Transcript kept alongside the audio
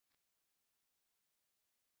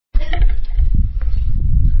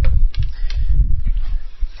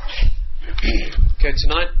Okay,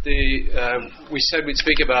 tonight we said we'd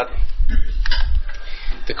speak about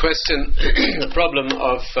the question, the problem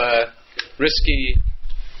of risks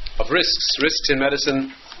in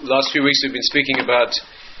medicine. The last few weeks we've been speaking about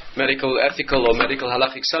medical ethical or medical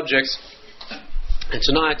halachic subjects, and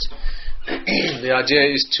tonight the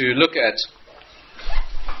idea is to look at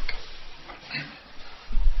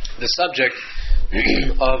the subject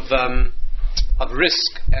of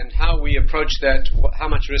risk and how we approach that, how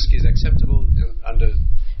much risk is acceptable under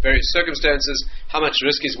various circumstances, how much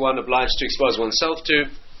risk is one obliged to expose oneself to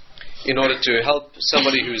in order to help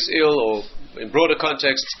somebody who's ill, or in broader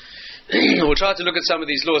context. We'll try to look at some of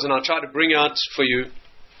these laws, and I'll try to bring out for you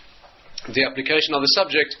the application of the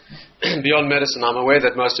subject beyond medicine. I'm aware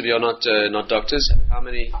that most of you are not doctors. How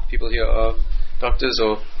many people here are doctors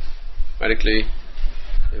or medically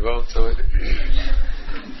involved?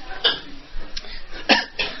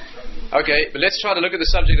 Okay, but let's try to look at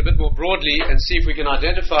the subject a bit more broadly and see if we can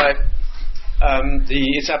identify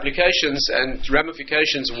its applications and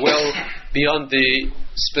ramifications well beyond the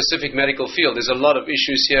specific medical field. There's a lot of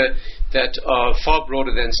issues here that are far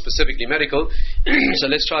broader than specifically medical. So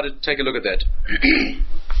let's try to take a look at that.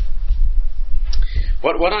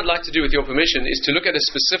 What I'd like to do, with your permission, is to look at a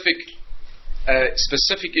specific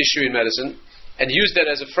issue in medicine and use that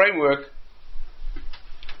as a framework.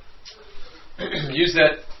 Use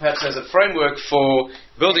that perhaps as a framework for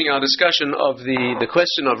building our discussion of the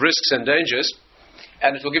question of risks and dangers,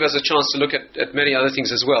 and it will give us a chance to look at many other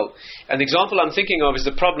things as well. An example I'm thinking of is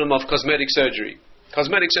the problem of cosmetic surgery.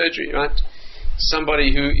 Cosmetic surgery, right?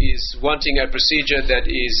 Somebody who is wanting a procedure that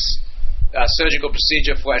is a surgical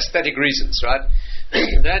procedure for aesthetic reasons, right?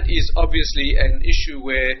 That is obviously an issue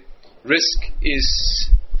where risk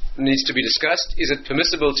needs to be discussed. Is it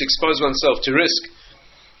permissible to expose oneself to risk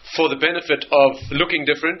for the benefit of looking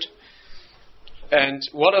different? And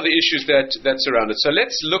what are the issues that surround it? So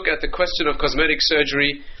let's look at the question of cosmetic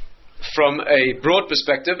surgery from a broad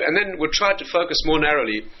perspective, and then we'll try to focus more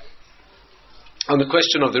narrowly on the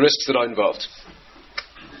question of the risks that are involved.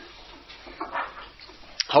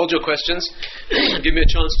 Hold your questions. Give me a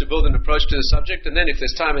chance to build an approach to the subject, and then if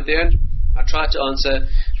there's time at the end, I'll try to answer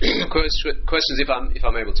questions if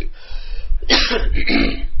I'm able to.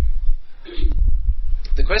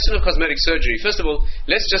 The question of cosmetic surgery. First of all,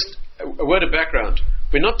 let's just a word of background.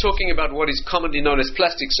 We're not talking about what is commonly known as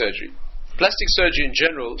plastic surgery. Plastic surgery in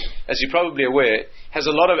general, as you're probably aware, has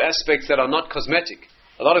a lot of aspects that are not cosmetic.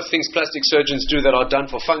 A lot of things plastic surgeons do that are done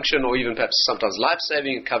for function, or even perhaps sometimes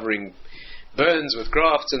life-saving, covering burns with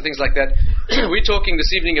grafts and things like that. We're talking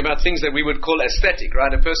this evening about things that we would call aesthetic,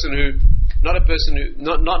 right? Not a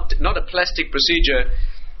plastic procedure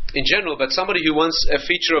in general, but somebody who wants a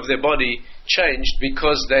feature of their body changed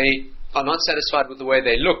because they are not satisfied with the way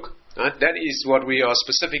they look. Right? That is what we are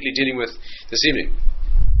specifically dealing with this evening.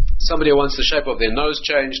 Somebody who wants the shape of their nose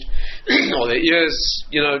changed, or their ears,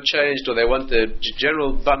 changed, or they want the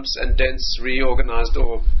general bumps and dents reorganized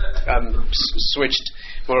or switched,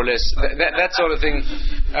 more or less. That sort of thing.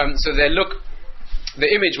 So their look,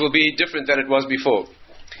 the image will be different than it was before.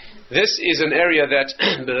 This is an area that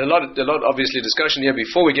a lot obviously discussion here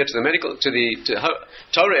before we get to the medical, to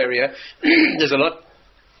Torah area. There's a lot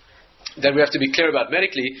that we have to be clear about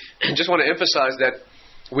medically. I just want to emphasize that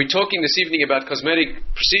we're talking this evening about cosmetic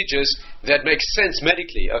procedures that make sense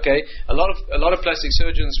medically. Okay, a lot of plastic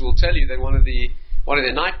surgeons will tell you that one of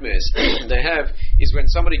their nightmares they have is when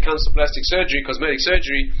somebody comes to plastic surgery, cosmetic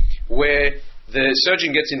surgery, where the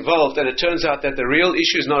surgeon gets involved and it turns out that the real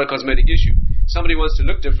issue is not a cosmetic issue. Somebody wants to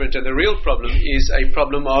look different, and the real problem is a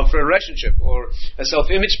problem of a relationship or a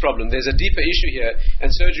self-image problem. There's a deeper issue here, and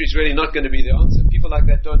surgery is really not going to be the answer. People like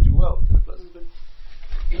that don't do well.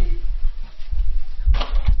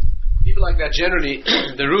 People like that generally,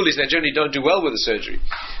 the rule is they generally don't do well with the surgery.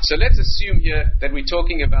 So let's assume here that we're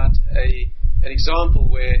talking about an example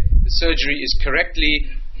where the surgery is correctly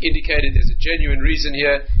indicated. There's a genuine reason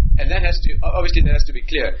here, and that has to be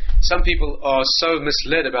clear. Some people are so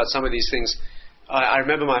misled about some of these things. I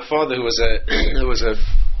remember my father, who was a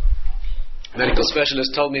medical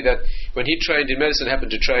specialist, told me that when he trained in medicine,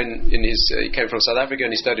 happened to train he came from South Africa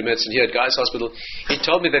and he studied medicine here at Guy's Hospital. He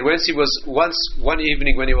told me that one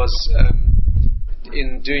evening when he was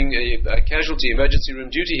in doing a casualty emergency room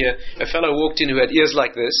duty here, a fellow walked in who had ears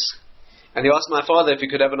like this, and he asked my father if he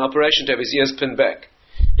could have an operation to have his ears pinned back.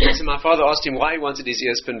 So my father asked him why he wanted his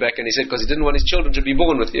ears pinned back, and he said because he didn't want his children to be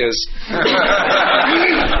born with ears.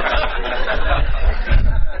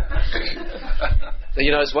 So,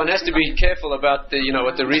 one has to be careful about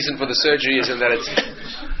what the reason for the surgery is, and that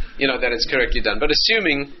it's correctly done. But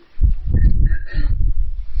assuming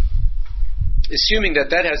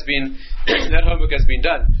that has been that homework has been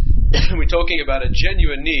done, we're talking about a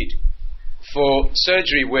genuine need for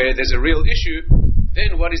surgery where there's a real issue,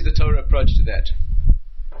 then what is the Torah approach to that?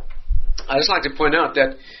 I just like to point out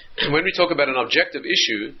that when we talk about an objective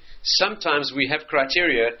issue, sometimes we have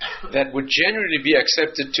criteria that would generally be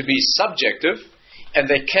accepted to be subjective, and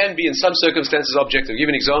they can be in some circumstances objective. I'll give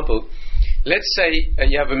you an example. Let's say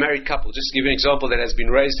you have a married couple. Just to give you an example that has been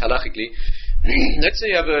raised halachically. Let's say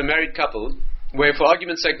you have a married couple where, for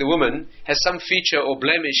argument's sake, the woman has some feature or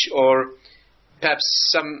blemish or perhaps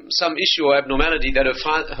some issue or abnormality that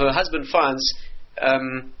her husband finds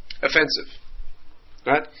offensive.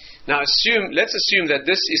 Right? Now let's assume that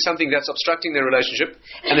this is something that's obstructing their relationship,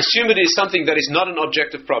 and assume it is something that is not an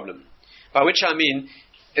objective problem. By which I mean,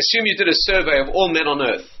 assume you did a survey of all men on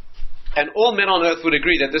earth, and all men on earth would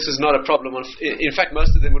agree that this is not a problem. In fact,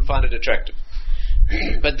 most of them would find it attractive.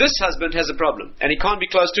 But this husband has a problem, and he can't be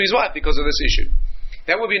close to his wife because of this issue.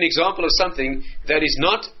 That would be an example of something that is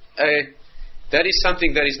not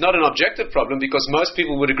something that is not an objective problem, because most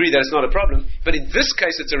people would agree that it's not a problem. But in this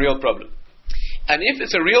case, it's a real problem. And if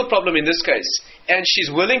it's a real problem in this case, and she's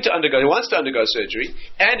willing to wants to undergo surgery,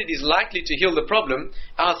 and it is likely to heal the problem,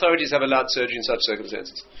 our authorities have allowed surgery in such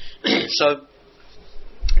circumstances. So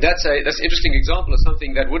that's an interesting example of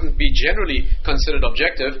something that wouldn't be generally considered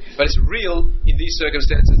objective, but it's real in these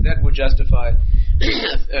circumstances that would justify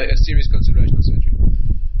a serious consideration of surgery.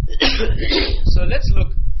 So let's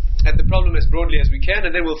look at the problem as broadly as we can,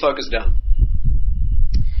 and then we'll focus down.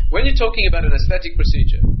 When you're talking about an aesthetic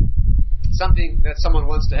procedure, something that someone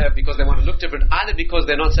wants to have because they want to look different, either because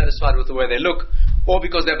they're not satisfied with the way they look, or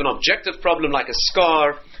because they have an objective problem like a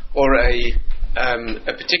scar or a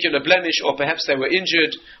particular blemish, or perhaps they were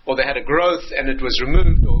injured, or they had a growth and it was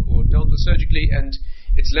removed or dealt with surgically and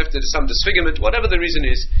it's left as some disfigurement. Whatever the reason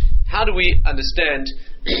is, how do we understand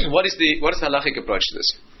what is the halachic approach to this?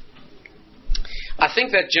 I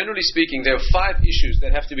think that generally speaking, there are 5 issues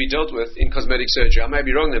that have to be dealt with in cosmetic surgery. I may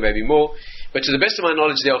be wrong, there may be more, but to the best of my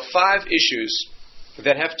knowledge, there are 5 issues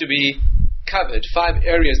that have to be covered, 5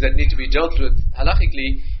 areas that need to be dealt with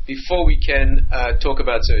halachically before we can talk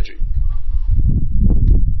about surgery.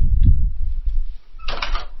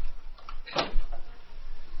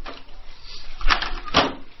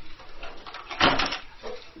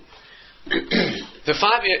 The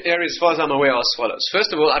 5 areas, as far as I'm aware, are as follows.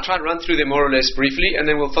 First of all, I'll try to run through them more or less briefly, and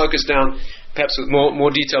then we'll focus down, perhaps with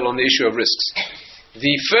more detail, on the issue of risks.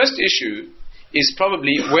 The first issue is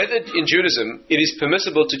probably whether in Judaism it is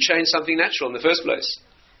permissible to change something natural in the first place.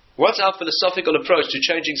 What's our philosophical approach to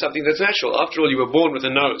changing something that's natural? After all, you were born with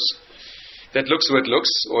a nose that looks the way it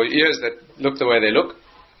looks, or ears that look the way they look.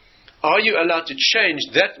 Are you allowed to change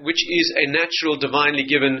that which is a natural, divinely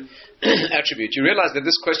given attribute? You realize that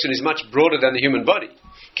this question is much broader than the human body.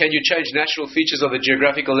 Can you change natural features of the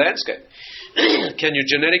geographical landscape? Can you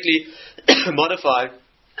genetically modify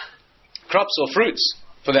crops or fruits,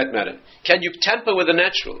 for that matter? Can you tamper with the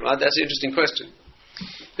natural? Right? That's an interesting question.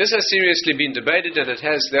 This has seriously been debated, and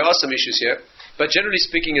there are some issues here, but generally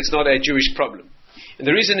speaking, it's not a Jewish problem. And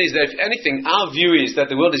the reason is that, if anything, our view is that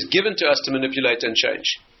the world is given to us to manipulate and change.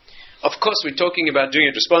 Of course, we're talking about doing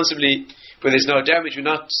it responsibly, where there's no damage. We're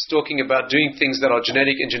not talking about doing things that are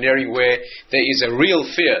genetic engineering, where there is a real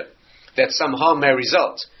fear that some harm may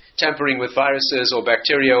result. Tampering with viruses or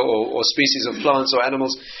bacteria or species of plants or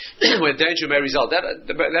animals, where danger may result.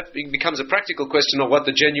 That becomes a practical question of what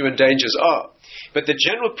the genuine dangers are. But the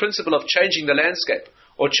general principle of changing the landscape,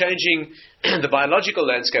 or changing the biological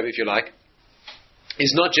landscape, if you like,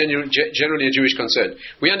 is not generally a Jewish concern.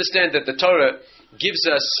 We understand that the Torah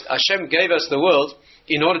Hashem gave us the world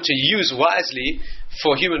in order to use wisely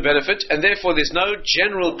for human benefit, and therefore there's no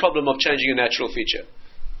general problem of changing a natural feature.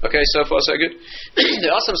 Okay, so far so good.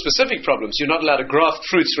 There are some specific problems. You're not allowed to graft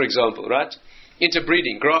fruits, for example, right?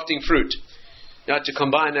 Interbreeding, grafting fruit. You know, to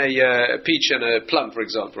combine a peach and a plum, for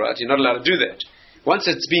example, right? You're not allowed to do that. Once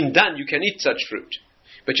it's been done, you can eat such fruit,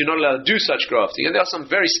 but you're not allowed to do such grafting. And there are some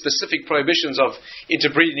very specific prohibitions of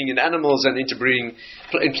interbreeding in animals and interbreeding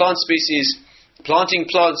in plant species. Planting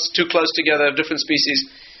plants too close together of different species.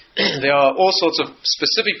 There are all sorts of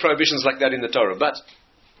specific prohibitions like that in the Torah. But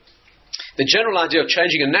the general idea of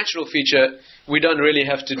changing a natural feature, we don't really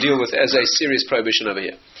have to deal with as a serious prohibition over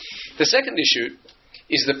here. The second issue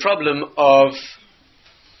is the problem of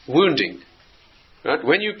wounding. Right?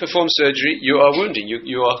 When you perform surgery, you are wounding.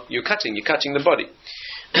 You're cutting the body.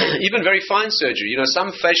 Even very fine surgery.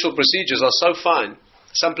 Some facial procedures are so fine.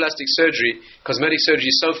 Some plastic surgery, cosmetic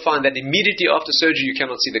surgery is so fine that immediately after surgery you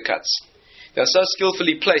cannot see the cuts. They are so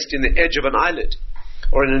skillfully placed in the edge of an eyelid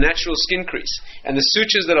or in a natural skin crease. And the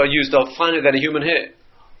sutures that are used are finer than a human hair.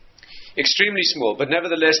 extremely small, but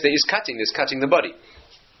nevertheless there is cutting. There's cutting the body.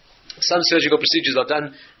 Some surgical procedures are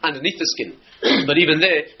done underneath the skin, but even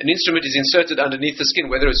there, an instrument is inserted underneath the skin,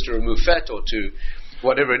 whether it's to remove fat or to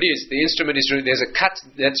whatever it is. The instrument there's a cut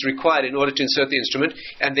that's required in order to insert the instrument,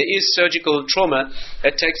 and there is surgical trauma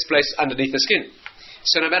that takes place underneath the skin.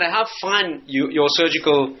 So no matter how fine your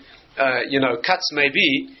surgical cuts may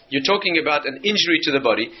be, you're talking about an injury to the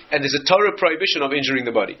body, and there's a Torah prohibition of injuring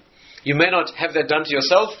the body. You may not have that done to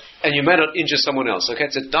yourself, and you may not injure someone else. Okay,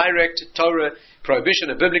 it's a direct Torah prohibition,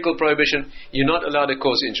 a biblical prohibition. You're not allowed to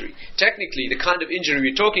cause injury. Technically, the kind of injury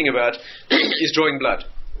we're talking about is drawing blood.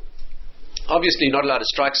 Obviously, you're not allowed to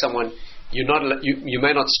strike someone. You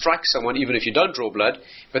may not strike someone even if you don't draw blood,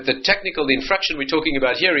 but the infraction we're talking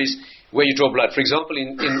about here is where you draw blood. For example,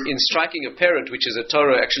 in striking a parent, which is a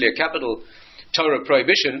Torah, actually a capital Torah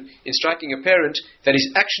prohibition, in striking a parent that is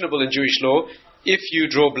actionable in Jewish law if you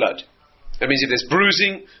draw blood. That means if there's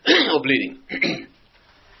bruising or bleeding.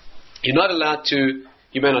 You may not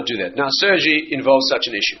do that. Now, surgery involves such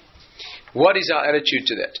an issue. What is our attitude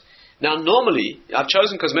to that? Now, normally, I've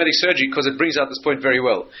chosen cosmetic surgery because it brings out this point very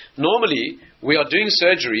well. Normally, we are doing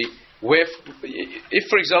surgery where, if,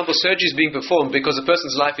 for example, surgery is being performed because a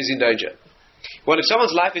person's life is in danger. Well, if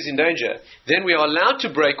someone's life is in danger, then we are allowed to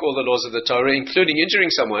break all the laws of the Torah, including injuring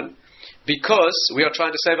someone, because we are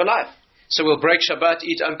trying to save a life. So we'll break Shabbat,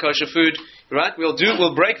 eat unkosher food, right? We'll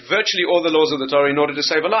break virtually all the laws of the Torah in order to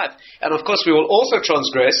save a life. And of course we will also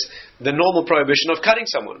transgress the normal prohibition of cutting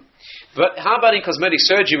someone. But how about in cosmetic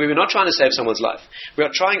surgery where we're not trying to save someone's life? We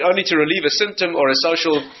are trying only to relieve a symptom or a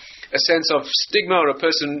sense of stigma, or a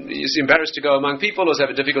person is embarrassed to go among people, or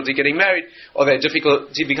have a difficulty getting married, or they have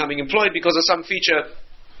difficulty becoming employed because of some feature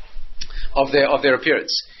of their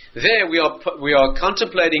appearance. There we are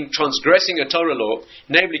contemplating transgressing a Torah law,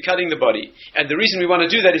 namely cutting the body. And the reason we want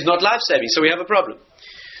to do that is not life-saving, so we have a problem.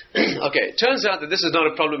 Okay, it turns out that this is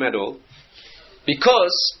not a problem at all,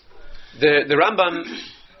 because the Rambam,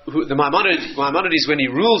 the Maimonides, when he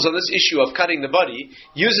rules on this issue of cutting the body,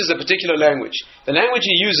 uses a particular language. The language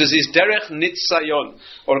he uses is derech nitzayon,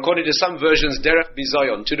 or according to some versions, derech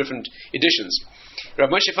bizayon, two different editions. Rav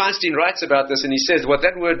Moshe Feinstein writes about this, and he says what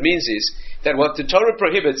that word means is that what the Torah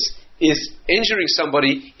prohibits is injuring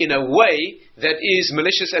somebody in a way that is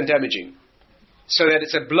malicious and damaging. So that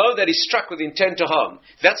it's a blow that is struck with intent to harm.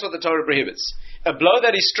 That's what the Torah prohibits. A blow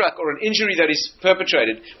that is struck, or an injury that is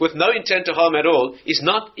perpetrated with no intent to harm at all, is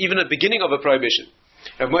not even a beginning of a prohibition.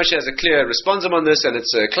 Rav Moshe has a clear responsum on this, and it's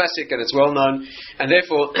a classic and it's well known, and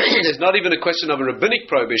therefore there's not even a question of a rabbinic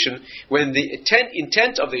prohibition when the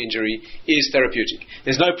intent of the injury is therapeutic.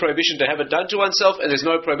 There's no prohibition to have it done to oneself, and there's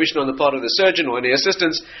no prohibition on the part of the surgeon or any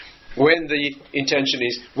assistants when the intention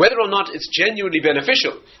is. Whether or not it's genuinely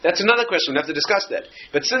beneficial, that's another question, we'll have to discuss that.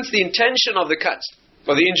 But since the intention of the cut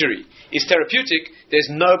or the injury is therapeutic, there's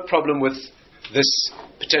no problem with this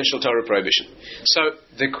potential Torah prohibition. So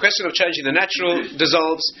the question of changing the natural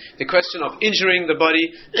dissolves. The question of injuring the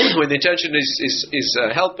body when the intention is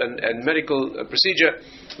help and medical procedure,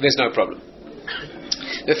 there's no problem.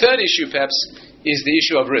 The third issue perhaps is the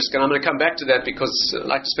issue of risk, and I'm going to come back to that because I'd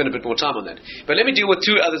like to spend a bit more time on that. But let me deal with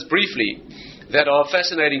two others briefly that are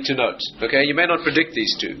fascinating to note. Okay, you may not predict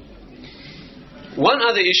these two. One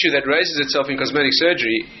other issue that raises itself in cosmetic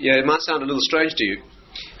surgery, it might sound a little strange to you,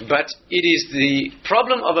 but it is the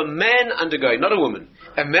problem of a man undergoing, not a woman,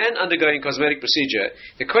 a man undergoing cosmetic procedure.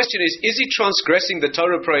 The question is he transgressing the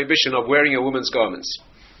Torah prohibition of wearing a woman's garments?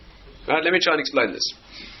 Right, let me try and explain this.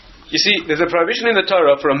 You see, there's a prohibition in the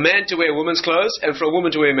Torah for a man to wear woman's clothes and for a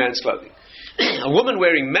woman to wear man's clothing. A woman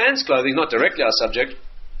wearing man's clothing, not directly our subject,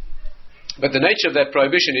 but the nature of that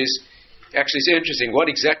prohibition is actually so interesting. What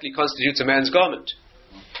exactly constitutes a man's garment?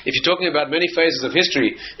 If you're talking about many phases of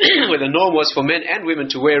history where the norm was for men and women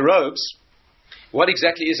to wear robes, what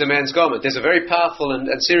exactly is a man's garment? There's a very powerful and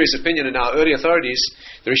serious opinion in our early authorities,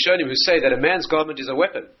 the Rishonim, who say that a man's garment is a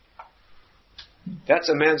weapon. That's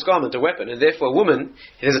a man's garment, a weapon. And therefore a woman,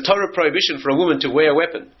 there's a Torah prohibition for a woman to wear a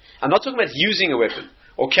weapon. I'm not talking about using a weapon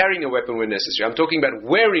or carrying a weapon when necessary. I'm talking about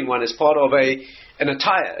wearing one as part of an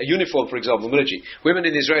attire, a uniform, for example, military. Women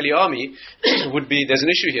in the Israeli army there's an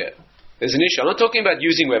issue here. There's an issue. I'm not talking about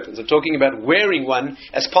using weapons. I'm talking about wearing one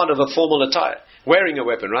as part of a formal attire. Wearing a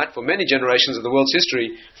weapon, right? For many generations of the world's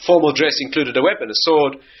history, formal dress included a weapon, a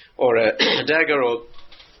sword or a dagger, or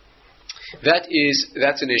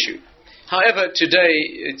that's an issue. However, today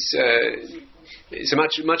it's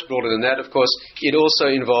much broader than that. Of course, it also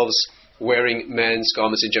involves wearing man's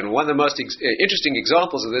garments in general. One of the most interesting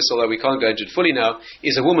examples of this, although we can't go into it fully now,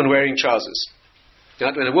 is a woman wearing trousers.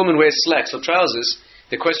 Right? When a woman wears slacks or trousers,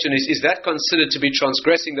 the question is that considered to be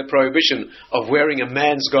transgressing the prohibition of wearing a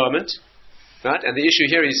man's garment? Right? And the issue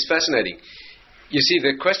here is fascinating. You see,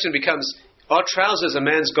 the question becomes, are trousers a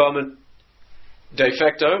man's garment de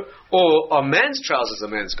facto, or are man's trousers a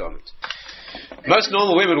man's garment? Most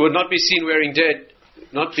normal women would not be seen wearing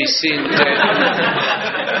not be seen dead.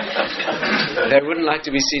 They wouldn't like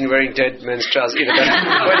to be seen wearing dead men's trousers either.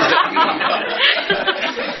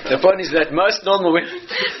 The point is that most normal women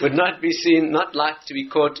would not like to be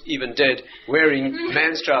caught even dead wearing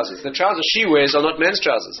man's trousers. The trousers she wears are not men's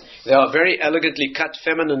trousers. They are very elegantly cut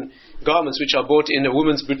feminine garments which are bought in a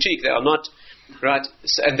woman's boutique. They are not, right?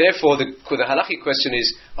 And therefore the halachic question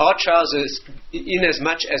is, are trousers, in as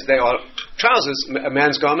much as they are trousers, a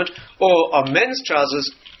man's garment, or are men's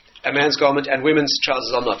trousers a man's garment and women's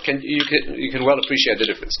trousers are not? You can well appreciate the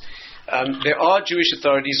difference. There are Jewish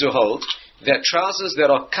authorities who hold that trousers that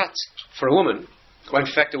are cut for a woman are in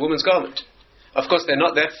fact a woman's garment. Of course, they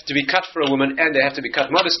have to be cut for a woman, and they have to be cut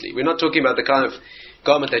modestly. We're not talking about the kind of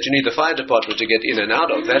garment that you need the fire department to get in and out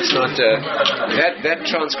of. That's not that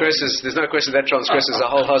transgresses. There's no question that transgresses a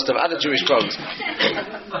whole host of other Jewish problems.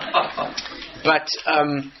 But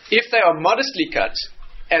if they are modestly cut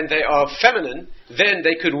and they are feminine, then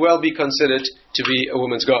they could well be considered to be a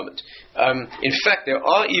woman's garment. In fact, there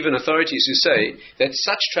are even authorities who say that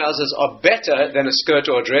such trousers are better than a skirt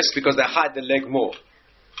or a dress because they hide the leg more.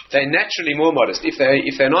 They're naturally more modest. If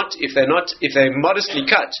they're modestly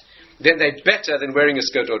cut, then they're better than wearing a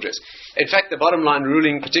skirt or dress. In fact, the bottom line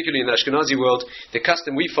ruling, particularly in the Ashkenazi world, the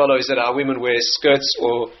custom we follow is that our women wear skirts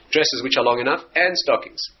or dresses which are long enough and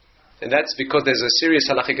stockings. And that's because there's a serious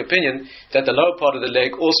halachic opinion that the lower part of the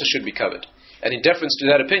leg also should be covered. And in deference to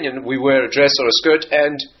that opinion, we wear a dress or a skirt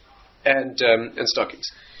and stockings.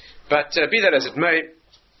 But be that as it may,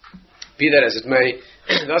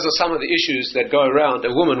 those are some of the issues that go around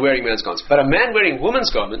a woman wearing man's garments. But a man wearing woman's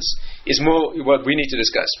garments is more what we need to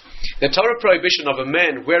discuss. The Torah prohibition of a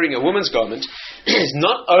man wearing a woman's garment is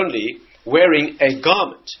not only wearing a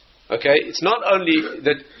garment. Okay, it's not only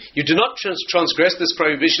that you do not transgress this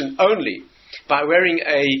prohibition only by wearing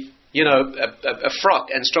a frock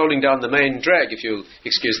and strolling down the main drag, if you'll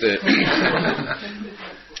excuse the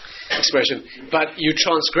expression. But you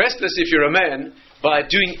transgress this if you're a man by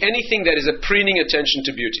doing anything that is a preening attention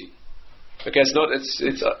to beauty. Okay,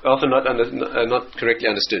 it's often not correctly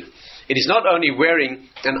understood. It is not only wearing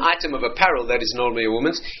an item of apparel that is normally a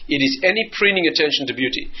woman's, it is any preening attention to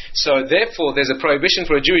beauty. So therefore there's a prohibition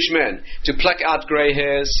for a Jewish man to pluck out grey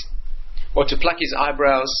hairs, or to pluck his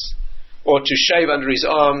eyebrows, or to shave under his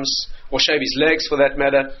arms, or shave his legs for that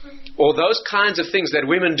matter, or those kinds of things that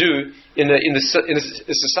women do in a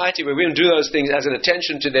society where women do those things as an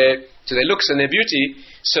attention to their looks and their beauty.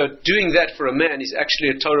 So doing that for a man is actually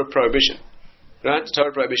a Torah prohibition, right?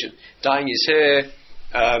 Torah prohibition. Dyeing his hair,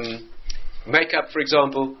 makeup, for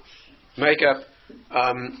example,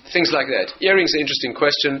 things like that. Earrings are an interesting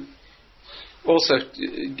question. Also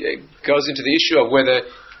goes into the issue of whether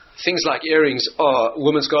things like earrings are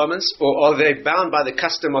women's garments, or are they bound by the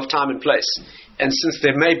custom of time and place? And since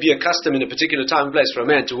there may be a custom in a particular time and place for a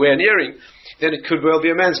man to wear an earring, then it could well be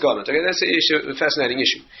a man's garment. Okay, that's a fascinating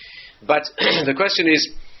issue. But the question is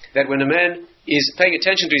that when a man is paying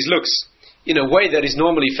attention to his looks in a way that is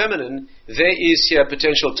normally feminine, there is here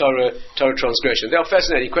potential Torah transgression. There are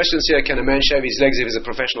fascinating questions here. Can a man shave his legs if he's a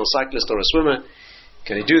professional cyclist or a swimmer?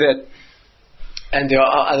 Can he do that? And there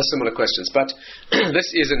are other similar questions. But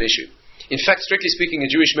this is an issue. In fact, strictly speaking, a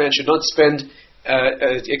Jewish man should not spend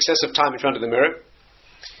excessive time in front of the mirror,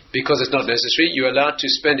 because it's not necessary. You're allowed to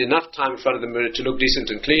spend enough time in front of the mirror to look decent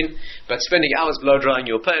and clean, but spending hours blow drying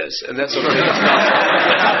your pants and that sort of thing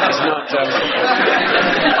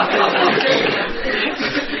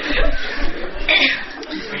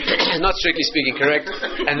is not strictly speaking correct,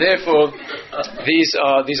 and therefore these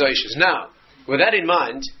are issues. Now, with that in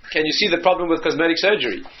mind, can you see the problem with cosmetic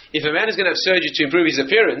surgery? If a man is going to have surgery to improve his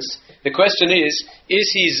appearance, the question is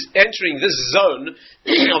he entering this zone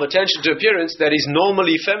of attention to appearance that is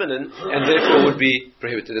normally feminine and therefore would be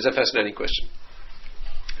prohibited? That's a fascinating question.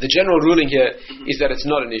 The general ruling here is that it's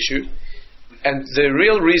not an issue, and the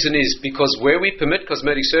real reason is because where we permit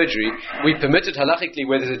cosmetic surgery, we permit it halachically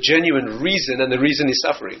where there's a genuine reason and the reason is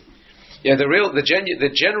suffering. Yeah,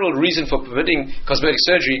 the general reason for permitting cosmetic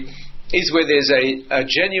surgery is where there's a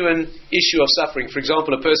genuine issue of suffering. For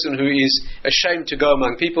example, a person who is ashamed to go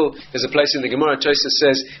among people. There's a place in the Gemara, Tosfos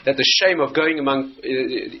says that the shame of going among,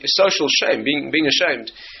 social shame, being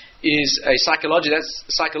ashamed, is a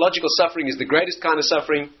psychological suffering is the greatest kind of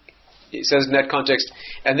suffering, it says in that context.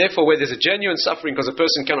 And therefore, where there's a genuine suffering because a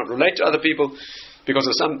person cannot relate to other people because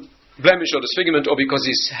of some blemish or disfigurement, or because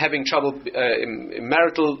he's having trouble in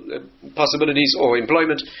marital possibilities or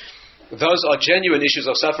employment. Those are genuine issues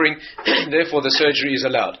of suffering, therefore the surgery is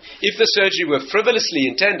allowed. If the surgery were frivolously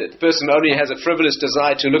intended, the person only has a frivolous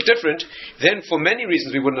desire to look different, then for many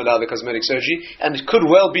reasons we wouldn't allow the cosmetic surgery, and it could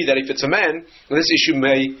well be that if it's a man, this issue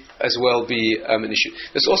may as well be an issue.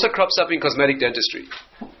 This also crops up in cosmetic dentistry.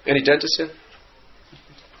 Any dentists here?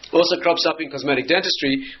 Also crops up in cosmetic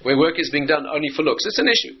dentistry, where work is being done only for looks. It's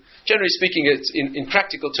an issue. Generally speaking, it's in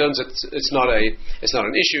practical terms, it's not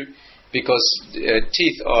an issue, because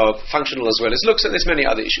teeth are functional as well as looks, and there's many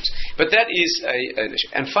other issues. But that is an issue.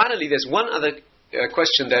 And finally, there's one other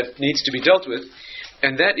question that needs to be dealt with,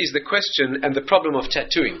 and that is the question and the problem of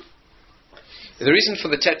tattooing. The reason for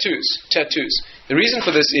the tattoos. The reason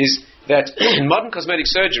for this is that in modern cosmetic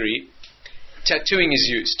surgery, tattooing is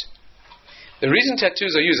used. The reason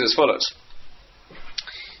tattoos are used as follows.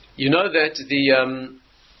 You know that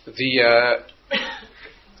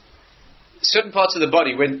certain parts of the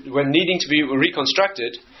body, when needing to be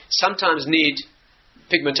reconstructed, sometimes need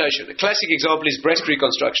pigmentation. A classic example is breast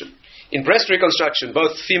reconstruction. In breast reconstruction,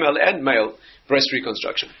 both female and male breast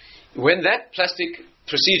reconstruction, when that plastic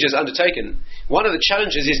procedure is undertaken, one of the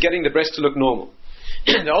challenges is getting the breast to look normal.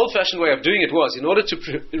 The old-fashioned way of doing it was, in order to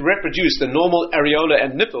reproduce the normal areola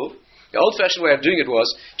and nipple, the old-fashioned way of doing it was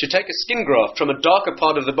to take a skin graft from a darker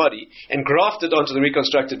part of the body and graft it onto the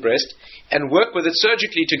reconstructed breast and work with it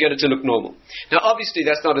surgically to get it to look normal. Now, obviously,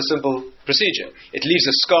 that's not a simple procedure. It leaves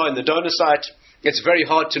a scar in the donor site. It's very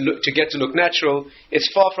hard to get to look natural.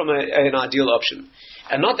 It's far from an ideal option.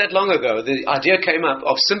 And not that long ago, the idea came up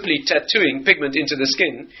of simply tattooing pigment into the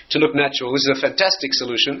skin to look natural. This is a fantastic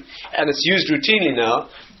solution, and it's used routinely now.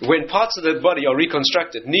 When parts of the body are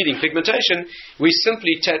reconstructed needing pigmentation, we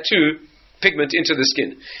simply tattoo pigment into the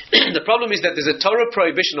skin. The problem is that there's a Torah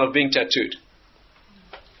prohibition of being tattooed.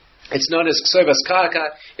 It's known as ksovas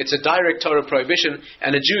karka. It's a direct Torah prohibition,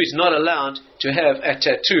 and a Jew is not allowed to have a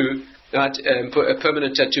tattoo, a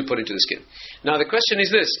permanent tattoo put into the skin. Now the question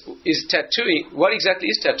is this: is tattooing? What exactly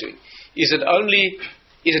is tattooing? Is it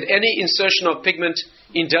any insertion of pigment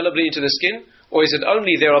indelibly into the skin, or is it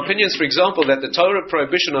only? There are opinions, for example, that the Torah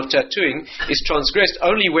prohibition of tattooing is transgressed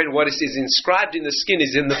only when what is inscribed in the skin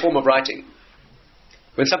is in the form of writing,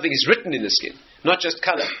 when something is written in the skin, not just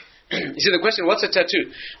color. You see the question: what's a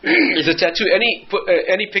tattoo? Is a tattoo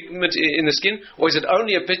any pigment in the skin, or is it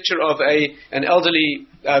only a picture of an elderly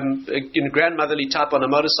grandmotherly type on a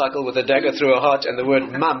motorcycle with a dagger through her heart and the word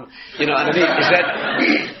 "mum"? Is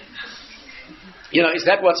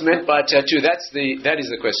that what's meant by a tattoo? That is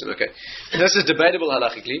the question. Okay, this is debatable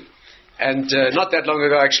halachically. And not that long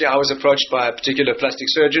ago, actually, I was approached by a particular plastic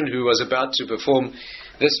surgeon who was about to perform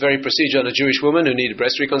this very procedure on a Jewish woman who needed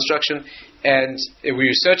breast reconstruction. And we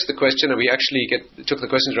researched the question, and we actually took the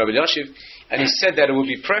question to Rabbi Yashiv, and he said that it would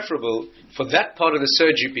be preferable for that part of the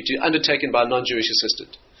surgery to be undertaken by a non-Jewish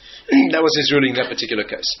assistant. That was his ruling in that particular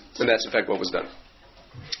case, and that's in fact what was done.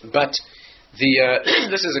 But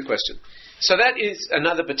this is a question. So that is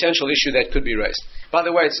another potential issue that could be raised. By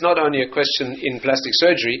the way, it's not only a question in plastic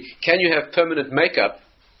surgery. Can you have permanent makeup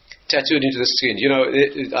tattooed into the skin?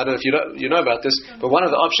 I don't know if you know about this, but one of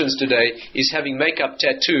the options today is having makeup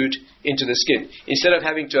tattooed into the skin. Instead of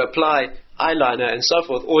having to apply eyeliner and so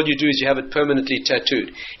forth, all you do is you have it permanently tattooed.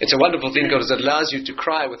 It's a wonderful thing because it allows you to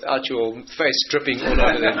cry without your face dripping all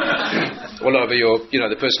over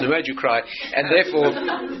the person who made you cry, and therefore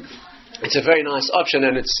it's a very nice option,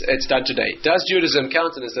 and it's done today. Does Judaism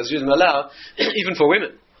countenance, does Judaism allow, even for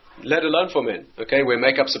women, let alone for men, okay, where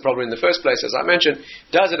makeup's a problem in the first place, as I mentioned,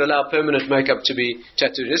 does it allow permanent makeup to be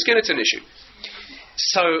tattooed in the skin? It's an issue.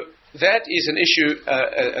 So that is an issue,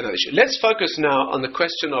 another issue. Let's focus now on the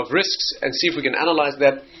question of risks and see if we can analyze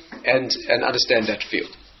that and understand that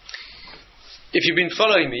field. If you've been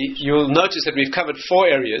following me, you'll notice that we've covered 4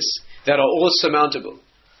 areas that are all surmountable.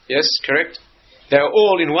 Yes, correct? They are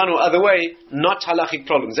all, in one or other way, not halachic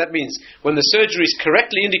problems. That means when the surgery is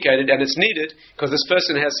correctly indicated and it's needed, because this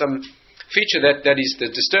person has some feature that is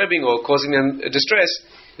disturbing or causing them distress,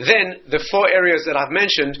 then the 4 areas that I've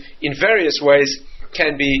mentioned in various ways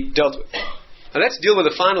can be dealt with. Now let's deal with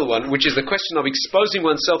the final one, which is the question of exposing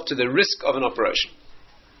oneself to the risk of an operation.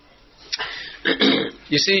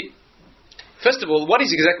 You see, first of all, what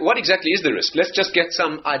exactly is the risk? Let's just get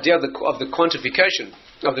some idea of the quantification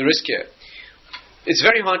of the risk here. It's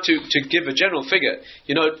very hard to give a general figure.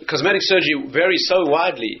 Cosmetic surgery varies so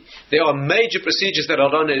widely. There are major procedures that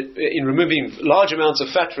are done in removing large amounts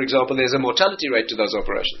of fat, for example. There's a mortality rate to those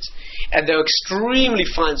operations. And there are extremely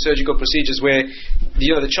fine surgical procedures where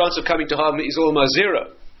the chance of coming to harm is almost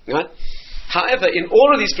zero. Right? However, in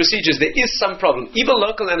all of these procedures, there is some problem. Even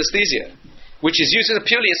local anesthesia, which is used as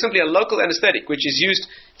simply a local anesthetic, which is used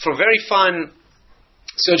for very fine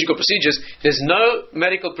surgical procedures, there's no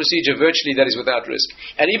medical procedure virtually that is without risk.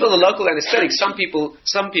 And even the local anesthetic, some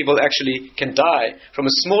people actually can die from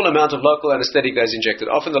a small amount of local anesthetic that is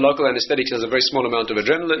injected. Often the local anesthetic has a very small amount of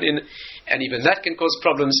adrenaline in, and even that can cause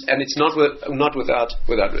problems, and it's not without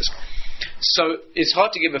risk. So it's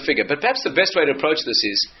hard to give a figure, but perhaps the best way to approach this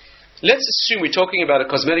is, let's assume we're talking about a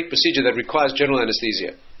cosmetic procedure that requires general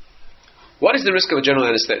anesthesia. What is the risk of a general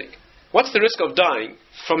anesthetic? What's the risk of dying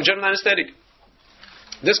from general anesthetic?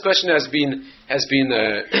 This question has been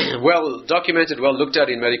well documented, well looked at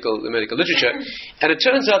in the medical literature, and it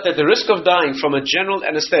turns out that the risk of dying from a general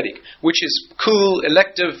anesthetic, which is cool,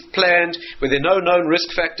 elective, planned, where there are no known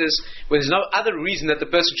risk factors, where there's no other reason that the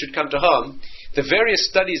person should come to harm, the various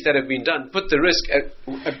studies that have been done put the risk at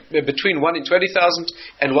between 1 in 20,000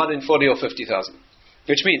 and 1 in 40 or 50,000.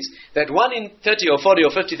 Which means that 1 in 30 or 40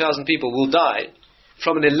 or 50,000 people will die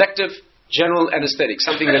from an elective general anesthetic,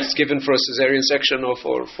 something that's given for a cesarean section or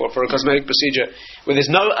for a cosmetic procedure, where there's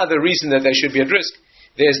no other reason that they should be at risk.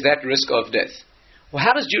 There's that risk of death. Well,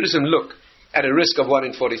 how does Judaism look at a risk of 1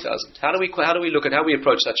 in 40,000? How do we look at how we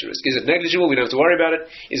approach such a risk? Is it negligible? We don't have to worry about it.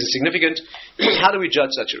 Is it significant? How do we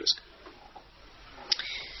judge such a risk?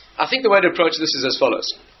 I think the way to approach this is as follows.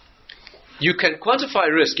 You can quantify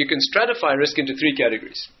risk, you can stratify risk into 3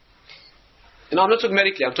 categories. And I'm not talking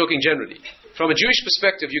medically, I'm talking generally. From a Jewish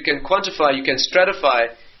perspective, you can quantify, you can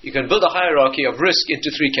stratify, you can build a hierarchy of risk into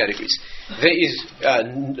 3 categories. There is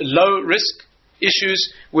low risk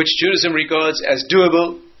issues, which Judaism regards as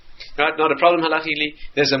doable, right? Not a problem halachically.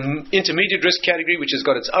 There's an intermediate risk category, which has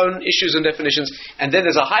got its own issues and definitions. And then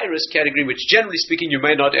there's a high risk category, which generally speaking, you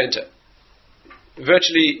may not enter.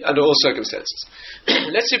 Virtually under all circumstances.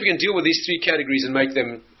 Let's see if we can deal with these 3 categories and make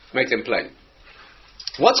them plain.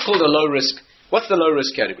 What's called a low risk? What's the low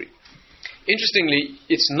risk category? Interestingly,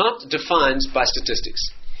 it's not defined by statistics.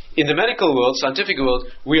 In the medical world, scientific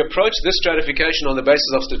world, we approach this stratification on the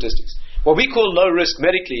basis of statistics. What we call low risk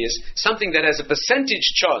medically is something that has a percentage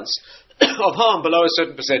chance of harm below a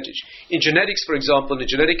certain percentage. In genetics, for example, in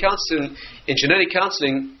genetic counseling,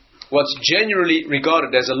 what's generally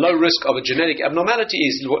regarded as a low risk of a genetic abnormality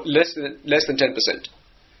is less than 10%.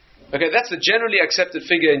 Okay, that's the generally accepted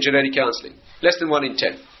figure in genetic counseling. Less than 1 in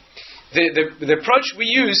 10. The approach we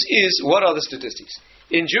use is, what are the statistics?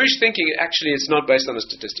 In Jewish thinking, actually, it's not based on a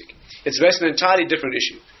statistic. It's based on an entirely different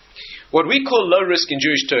issue. What we call low risk in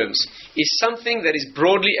Jewish terms is something that is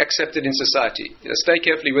broadly accepted in society. Stay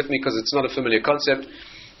carefully with me because it's not a familiar concept,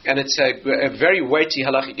 and it's a very weighty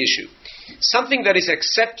halachic issue. Something that is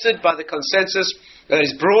accepted by the consensus, that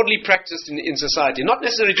is broadly practiced in society, not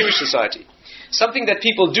necessarily Jewish society. Something that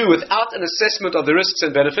people do without an assessment of the risks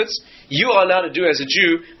and benefits, you are allowed to do as a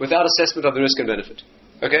Jew without assessment of the risk and benefit.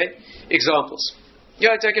 Okay? Examples.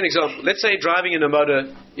 Yeah, take an example. Let's say driving in a motor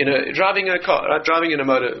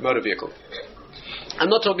vehicle. I'm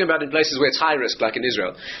not talking about in places where it's high risk, like in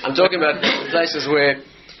Israel. I'm talking about places where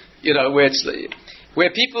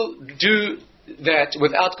people do that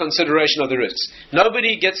without consideration of the risks.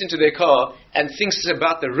 Nobody gets into their car and thinks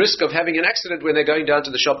about the risk of having an accident when they're going down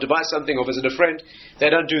to the shop to buy something or visit a friend. They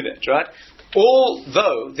don't do that, right?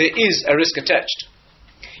 Although there is a risk attached.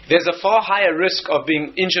 There's a far higher risk of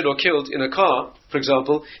being injured or killed in a car, for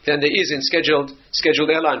example, than there is in scheduled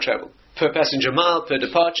airline travel. Per passenger mile, per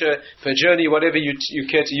departure, per journey, whatever you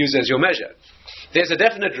care to use as your measure. There's a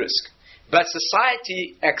definite risk. But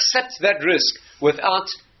society accepts that risk without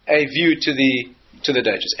a view to the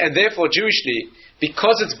dangers. And therefore, Jewishly,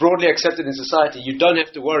 because it's broadly accepted in society, you don't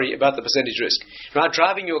have to worry about the percentage risk. Right?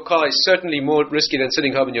 Driving your car is certainly more risky than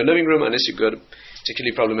sitting home in your living room, unless you've got a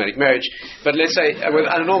particularly problematic marriage. But let's say,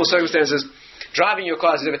 under normal circumstances, driving your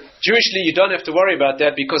car is Jewishly, you don't have to worry about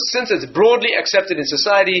that, because since it's broadly accepted in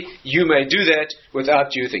society, you may do that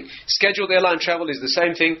without due thing. Scheduled airline travel is the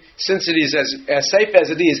same thing. Since it is as safe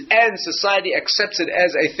as it is, and society accepts it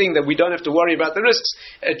as a thing that we don't have to worry about the risks,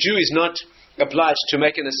 a Jew is not obliged to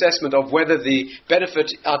make an assessment of whether the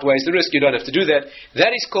benefit outweighs the risk. You don't have to do that.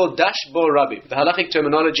 That is called dash bo rabim. The halachic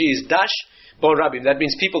terminology is dash bo rabim. That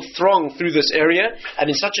means people throng through this area, and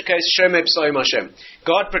in such a case, shemei psoim Hashem.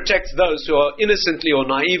 God protects those who are innocently or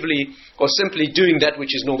naively or simply doing that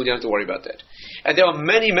which is normal. You don't have to worry about that. And there are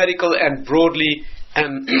many medical and broad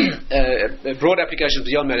applications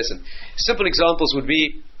beyond medicine. Simple examples would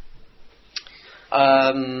be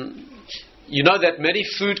you know that many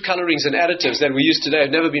food colorings and additives that we use today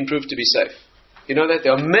have never been proved to be safe. You know that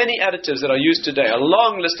there are many additives that are used today, a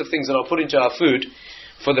long list of things that are put into our food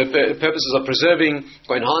for the purposes of preserving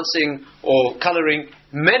or enhancing or colouring,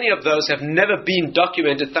 many of those have never been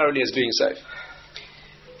documented thoroughly as being safe.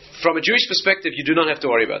 From a Jewish perspective, you do not have to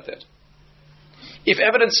worry about that. If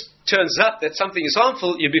evidence turns up that something is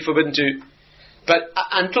harmful, you'd be forbidden to. But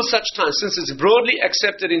until such time, since it's broadly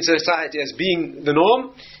accepted in society as being the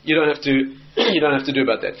norm, you don't have to do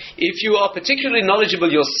about that. If you are particularly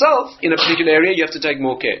knowledgeable yourself in a particular area, you have to take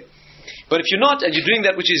more care. But if you're not, and you're doing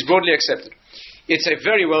that which is broadly accepted, it's a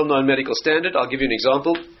very well-known medical standard. I'll give you an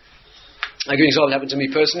example. I'll give you an example that happened to me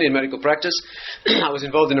personally in medical practice. I was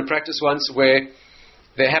involved in a practice once where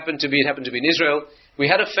it happened to be in Israel. We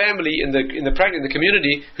had a family in the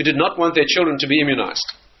community who did not want their children to be immunized.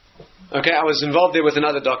 Okay, I was involved there with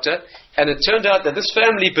another doctor, and it turned out that this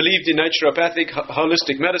family believed in naturopathic,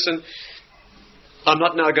 holistic medicine. I'm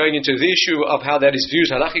not now going into the issue of how that is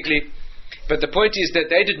viewed halachically, but the point is that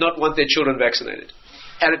they did not want their children vaccinated.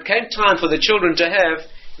 And it came time for the children to have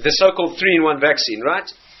the so-called 3-in-1 vaccine,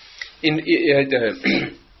 right?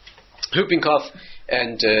 Whooping cough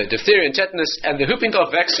and diphtheria and tetanus, and the whooping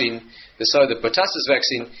cough vaccine, the pertussis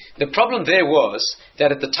vaccine. The problem there was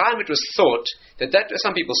that at the time it was thought that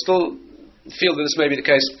some people still feel that this may be the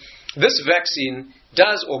case. This vaccine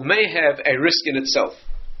does or may have a risk in itself.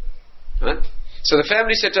 Right? So the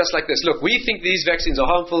family said to us like this: look, we think these vaccines are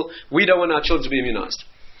harmful. We don't want our children to be immunized.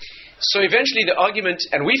 So eventually the argument,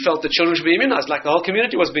 and we felt that children should be immunized, like the whole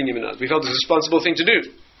community was being immunized. We felt it was a responsible thing to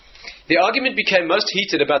do. The argument became most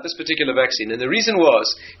heated about this particular vaccine, and the reason was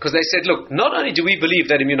because they said, look, not only do we believe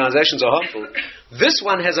that immunizations are harmful, this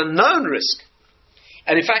one has a known risk.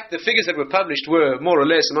 And in fact, the figures that were published were more or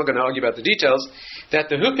less, I'm not going to argue about the details, that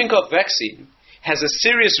the whooping cough vaccine has a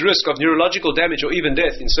serious risk of neurological damage or even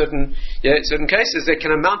death in certain cases that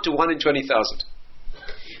can amount to 1 in 20,000.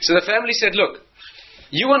 So the family said, look,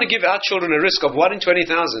 you want to give our children a risk of 1 in 20,000,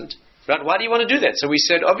 right? Why do you want to do that? So we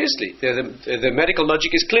said, obviously, the medical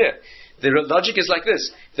logic is clear. The logic is like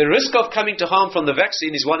this: the risk of coming to harm from the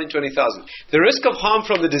vaccine is 1 in 20,000. The risk of harm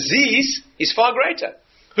from the disease is far greater.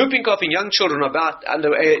 Whooping cough in young children about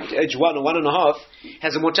under age 1 or 1.5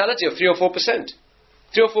 has a mortality of 3 or 4%.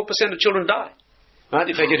 3 or 4% of children die, right,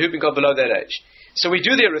 if they get whooping cough below that age. So we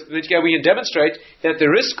do the arithmetic and we can demonstrate that the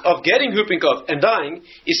risk of getting whooping cough and dying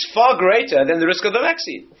is far greater than the risk of the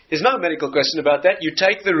vaccine. There's no medical question about that. You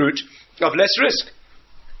take the route of less risk.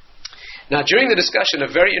 Now, during the discussion,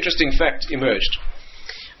 a very interesting fact emerged.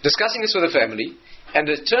 Discussing this with a family, and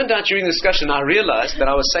it turned out during the discussion I realized that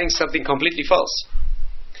I was saying something completely false.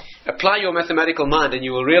 Apply your mathematical mind and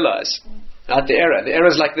you will realize the error. The error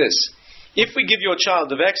is like this: if we give your child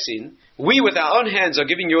the vaccine, we with our own hands are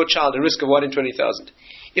giving your child a risk of 1 in 20,000.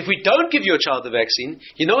 If we don't give your child the vaccine,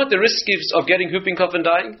 you know what the risk is of getting whooping cough and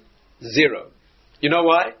dying? 0. You know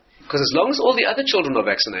why? Because as long as all the other children are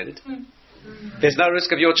vaccinated, there's no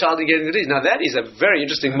risk of your child getting the disease. Now that is a very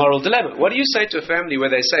interesting moral dilemma. What do you say to a family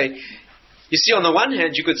where they say, you see, on the one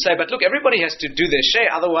hand you could say, but look, everybody has to do their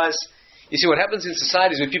share, otherwise, you see what happens in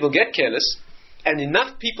societies when people get careless and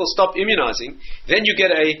enough people stop immunizing, then you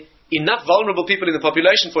get enough vulnerable people in the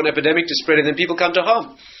population for an epidemic to spread, and then people come to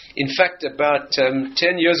harm. In fact, about 10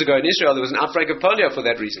 years ago in Israel, there was an outbreak of polio for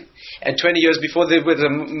that reason. And 20 years before, there was a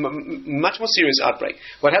much more serious outbreak.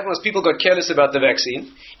 What happened was people got careless about the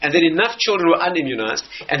vaccine, and then enough children were unimmunized,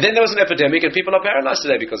 and then there was an epidemic, and people are paralyzed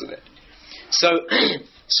today because of that.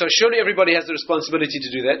 So surely everybody has the responsibility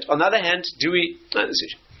to do that. On the other hand,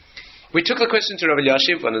 we took the question to Rabbi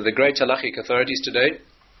Yashiv, one of the great halachic authorities today,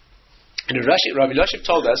 and Rabbi Yashiv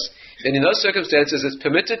told us that in those circumstances it's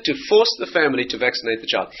permitted to force the family to vaccinate the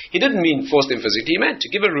child. He didn't mean force them physically, he meant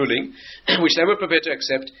to give a ruling which they were prepared to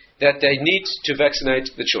accept, that they need to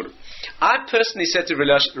vaccinate the children. I personally said to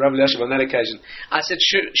Rabbi Yashiv on that occasion, I said,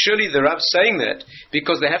 surely the Rabb's saying that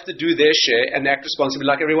because they have to do their share and act responsibly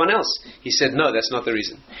like everyone else. He said, no, that's not the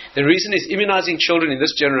reason. The reason is immunizing children in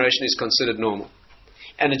this generation is considered normal.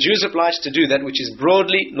 And a Jew is obliged to do that which is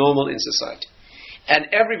broadly normal in society.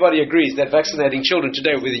 And everybody agrees that vaccinating children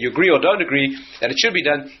today, whether you agree or don't agree that it should be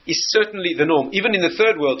done, is certainly the norm. Even in the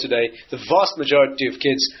third world today, the vast majority of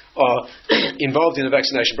kids are involved in a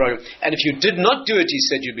vaccination program. And if you did not do it, he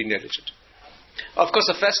said, you'd be negligent. Of course,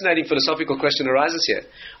 a fascinating philosophical question arises here.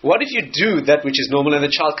 What if you do that which is normal and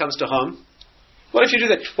the child comes to harm? What if you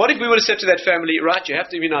do that? What if we would have said to that family, right, you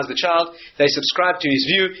have to immunize the child, they subscribe to his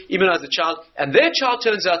view, immunize the child, and their child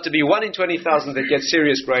turns out to be 1 in 20,000 that gets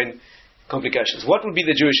serious brain complications. What would be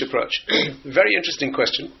the Jewish approach? Very interesting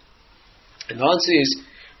question. And the answer is,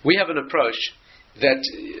 we have an approach that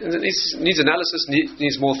needs analysis,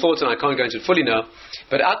 needs more thought, and I can't go into it fully now,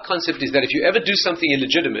 but our concept is that if you ever do something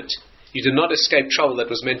illegitimate, you do not escape trouble that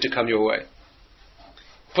was meant to come your way.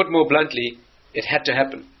 Put more bluntly, It had to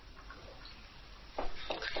happen.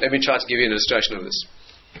 Let me try to give you an illustration of this.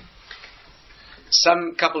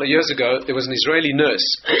 Some couple of years ago, there was an Israeli nurse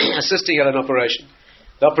assisting at an operation.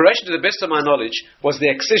 The operation, to the best of my knowledge, was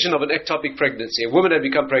the excision of an ectopic pregnancy. A woman had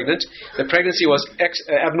become pregnant. The pregnancy was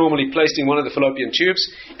abnormally placed in one of the fallopian tubes,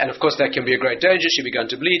 and of course that can be a great danger. She began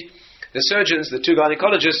to bleed. The surgeons, the two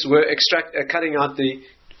gynecologists, were cutting out the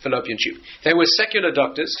fallopian tube. They were secular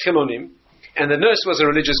doctors, chilonim, and the nurse was a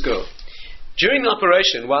religious girl. During the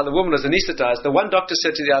operation, while the woman was anesthetized, the one doctor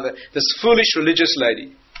said to the other, "This foolish religious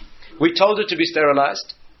lady, we told her to be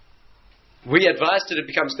sterilized. We advised her to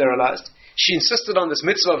become sterilized. She insisted on this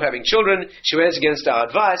mitzvah of having children. She went against our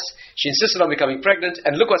advice. She insisted on becoming pregnant.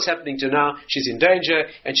 And look what's happening to her now. She's in danger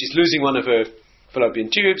and she's losing one of her fallopian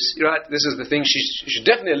tubes." Right? This is the thing. She should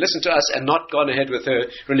definitely listen to us and not gone ahead with her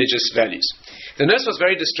religious values. The nurse was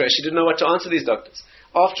very distressed. She didn't know what to answer these doctors.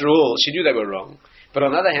 After all, she knew they were wrong. But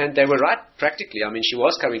on the other hand, they were right practically. I mean, she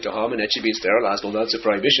was coming to harm and had she been sterilized, although it's a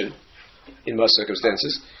prohibition in most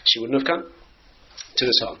circumstances, she wouldn't have come to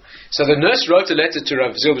this harm. So the nurse wrote a letter to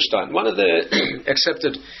Rav Zilberstein, one of the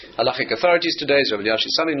accepted halachic authorities today, is Rav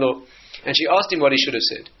Eliashiv's son-in-law, and she asked him what he should have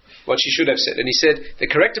said, what she should have said. And he said, the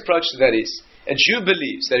correct approach to that is, a Jew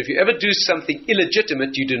believes that if you ever do something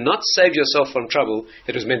illegitimate, you do not save yourself from trouble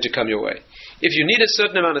that was meant to come your way. If you need a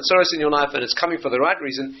certain amount of tzoros in your life and it's coming for the right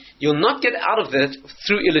reason, you'll not get out of that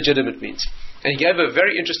through illegitimate means. And he gave a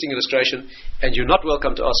very interesting illustration, and you're not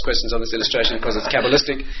welcome to ask questions on this illustration because it's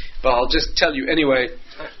Kabbalistic, but I'll just tell you anyway.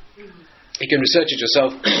 You can research it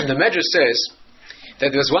yourself. The Medrash says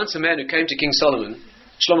that there was once a man who came to King Solomon,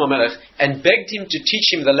 Shlomo Melech, and begged him to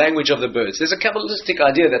teach him the language of the birds. There's a Kabbalistic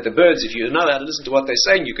idea that the birds, if you know how to listen to what they're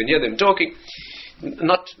saying, you can hear them talking.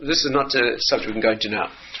 This is not a subject we can go into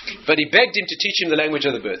now. But he begged him to teach him the language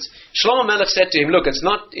of the birds. Shlomo Melech said to him, look, it's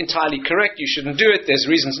not entirely correct, you shouldn't do it, there's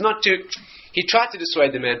reasons not to. He tried to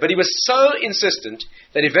dissuade the man, but he was so insistent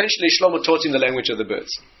that eventually Shlomo taught him the language of the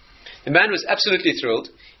birds. The man was absolutely thrilled,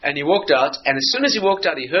 and he walked out, and as soon as he walked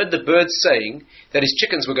out, he heard the birds saying that his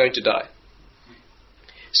chickens were going to die.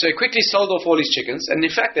 So he quickly sold off all his chickens, and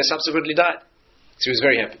in fact they subsequently died. So he was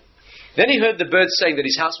very happy. Then he heard the birds saying that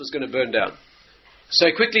his house was going to burn down. So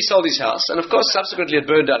he quickly sold his house, and of course subsequently it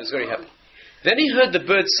burned down. He was very happy. Then he heard the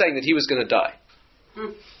birds saying that he was going to die.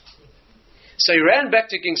 So he ran back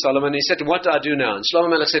to King Solomon and he said to him, what do I do now? And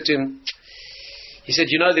Shlomo Melech said to him, he said,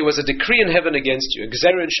 you know, there was a decree in heaven against you, a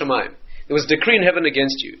gzera in Shemaim. There was a decree in heaven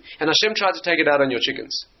against you, and Hashem tried to take it out on your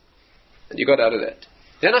chickens. And you got out of that.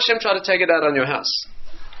 Then Hashem tried to take it out on your house.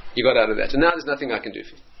 You got out of that. And now there's nothing I can do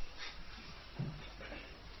for you.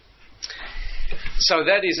 So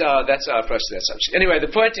that's our approach to that subject. Anyway,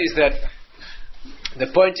 the point is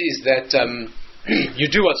that you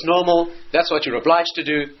do what's normal. That's what you're obliged to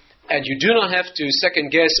do, and you do not have to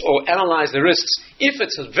second guess or analyze the risks if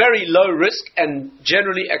it's a very low risk and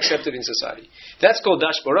generally accepted in society. That's called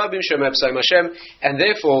dash borabim shemab saim Hashem, and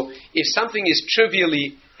therefore, if something is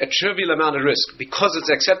a trivial amount of risk because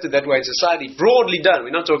it's accepted that way in society, broadly done.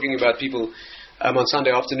 We're not talking about people on Sunday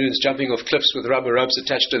afternoons jumping off cliffs with rubber ropes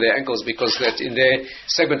attached to their ankles because that in their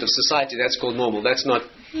segment of society that's called normal. That's not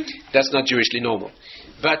Jewishly normal.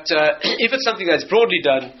 But if it's something that's broadly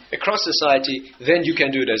done across society, then you can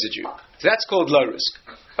do it as a Jew. That's called low risk.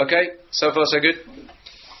 Okay? So far so good?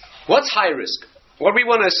 What's high risk? What we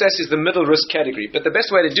want to assess is the middle risk category. But the best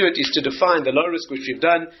way to do it is to define the low risk which we've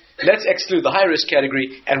done. Let's exclude the high risk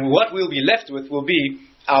category, and what we'll be left with will be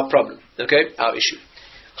our problem. Okay? Our issue.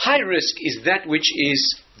 High risk is that which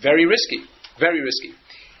is very risky. Very risky.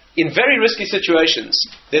 In very risky situations,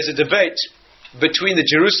 there's a debate between the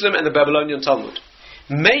Jerusalem and the Babylonian Talmud.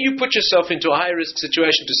 May you put yourself into a high risk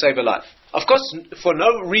situation to save a life? Of course, for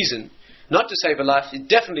no reason not to save a life is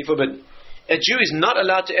definitely forbidden. A Jew is not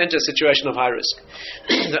allowed to enter a situation of high risk.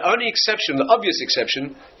 The only exception, the obvious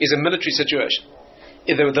exception, is a military situation.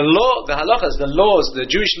 The law, the halachas, the laws, the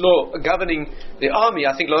Jewish law governing the army,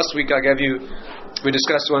 I think last week we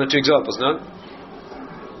discussed one or two examples, no?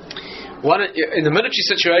 In the military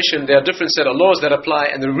situation, there are different set of laws that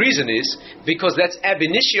apply, and the reason is because that's ab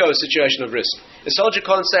initio a situation of risk. A soldier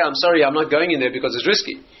can't say, I'm sorry, I'm not going in there because it's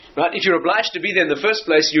risky. Right? If you're obliged to be there in the first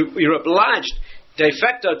place, you're obliged de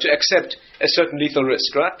facto to accept a certain lethal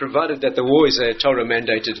risk, right? Provided that the war is a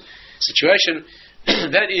Torah-mandated situation.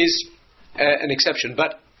 That is an exception.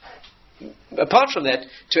 But apart from that,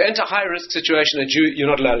 to enter a high-risk situation, a Jew,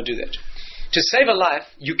 you're not allowed to do that. To save a life,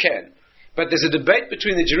 you can. But there's a debate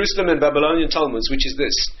between the Jerusalem and Babylonian Talmuds, which is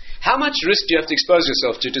this. How much risk do you have to expose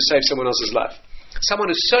yourself to save someone else's life? Someone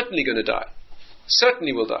who's certainly going to die.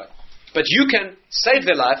 Certainly will die. But you can save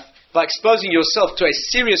their life by exposing yourself to a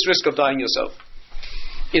serious risk of dying yourself.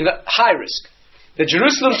 In the high risk. The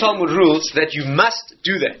Jerusalem Talmud rules that you must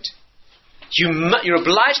do that. You're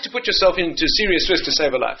obliged to put yourself into serious risk to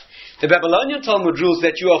save a life. The Babylonian Talmud rules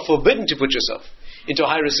that you are forbidden to put yourself into a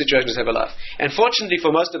high-risk situation to save a life. And fortunately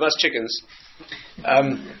for most of us chickens,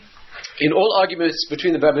 in all arguments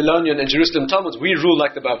between the Babylonian and Jerusalem Talmuds, we rule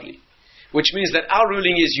like the Bavli. Which means that our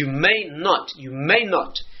ruling is you may not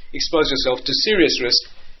expose yourself to serious risk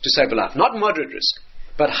to save a life. Not moderate risk,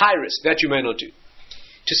 but high risk, that you may not do.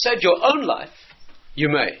 To save your own life, you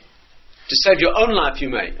may. To save your own life, you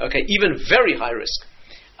may. Okay, even very high risk.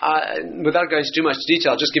 Without going into too much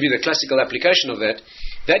detail, I'll just give you the classical application of that.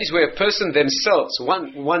 That is where a person themselves,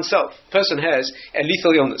 person has a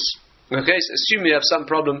lethal illness. Okay, so assume you have some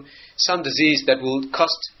problem, some disease that will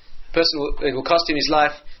cost him his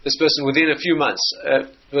life, this person within a few months.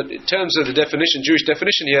 But in terms of the definition, Jewish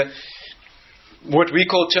definition here, what we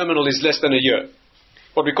call terminal is less than a year.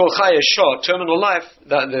 What we call Chaya Shah, terminal life,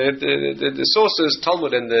 the sources,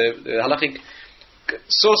 Talmud and the halachic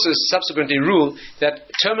sources subsequently rule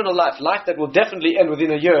that terminal life that will definitely end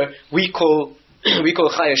within a year, we call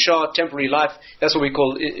Chaya Shah, temporary life. That's what we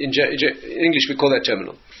call, in English we call that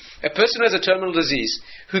terminal. A person who has a terminal disease,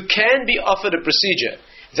 who can be offered a procedure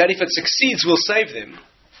that if it succeeds will save them,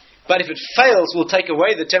 but if it fails will take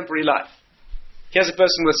away the temporary life. Here's a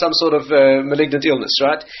person with some sort of malignant illness,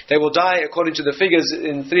 right? They will die, according to the figures,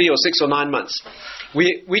 in 3 or 6 or 9 months.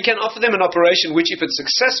 We can offer them an operation which, if it's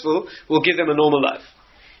successful, will give them a normal life.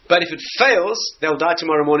 But if it fails, they'll die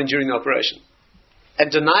tomorrow morning during the operation.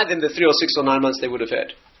 And deny them the 3 or 6 or 9 months they would have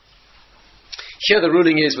had. Here the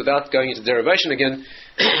ruling is, without going into derivation again,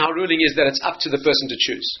 our ruling is that it's up to the person to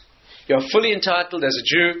choose. You're fully entitled, as a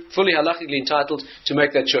Jew, fully halachically entitled to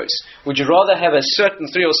make that choice. Would you rather have a certain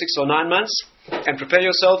 3 or 6 or 9 months and prepare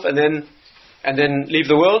yourself and then leave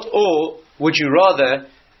the world, or would you rather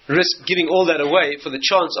risk giving all that away for the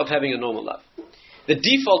chance of having a normal life? The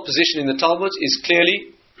default position in the Talmud is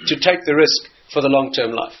clearly to take the risk for the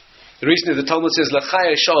long-term life. The reason is the Talmud says,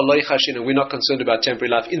 we're not concerned about temporary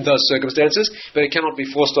life in those circumstances, but it cannot be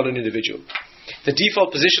forced on an individual. The default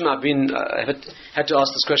position, I've had to ask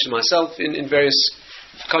this question myself in various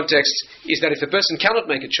contexts, is that if the person cannot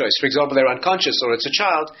make a choice, for example, they're unconscious or it's a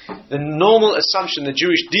child, the normal assumption, the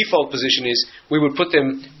Jewish default position is we would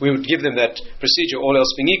give them that procedure, all else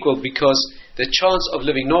being equal, because the chance of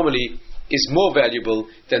living normally is more valuable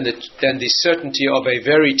than the certainty of a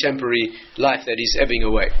very temporary life that is ebbing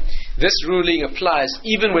away. This ruling applies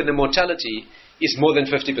even when the mortality is more than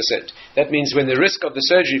 50%. That means when the risk of the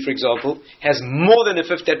surgery, for example, has more than a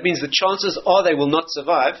 50%, that means the chances are they will not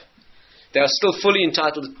survive. They are still fully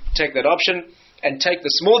entitled to take that option and take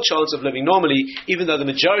the small chance of living normally, even though the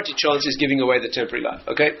majority chance is giving away the temporary life.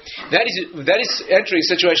 Okay, that is entering a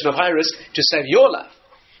situation of high risk to save your life,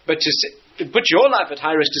 but to put your life at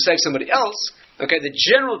high risk to save somebody else. Okay, the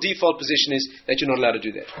general default position is that you're not allowed to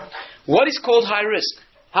do that. What is called high risk?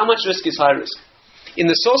 How much risk is high risk? In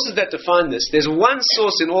the sources that define this, there's one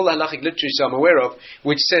source in all the halachic literature I'm aware of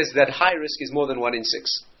which says that high risk is more than 1 in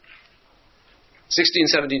 6.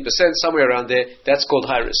 16-17%, somewhere around there, that's called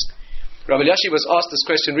high risk. Rabbi Elyashiv was asked this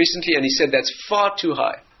question recently and he said that's far too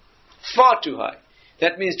high. Far too high.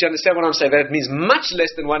 That means, do you understand what I'm saying? That means much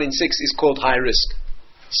less than 1 in 6 is called high risk.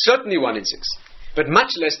 Certainly 1 in 6. But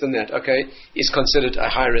much less than that, okay, is considered a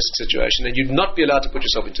high-risk situation, and you'd not be allowed to put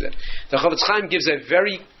yourself into that. The Chavetz Chaim gives a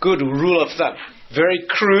very good rule of thumb, very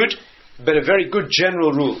crude, but a very good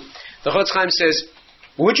general rule. The Chavetz Chaim says,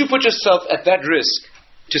 would you put yourself at that risk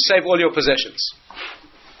to save all your possessions?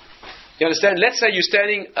 You understand? Let's say you're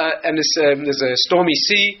standing and there's a stormy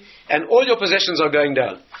sea, and all your possessions are going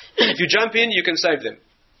down. If you jump in, you can save them.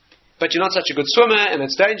 But you're not such a good swimmer, and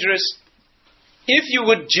it's dangerous. If you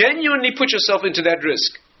would genuinely put yourself into that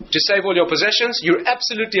risk to save all your possessions, you're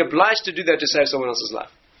absolutely obliged to do that to save someone else's life.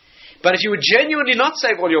 But if you would genuinely not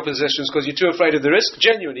save all your possessions because you're too afraid of the risk,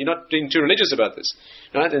 genuinely, not being too religious about this,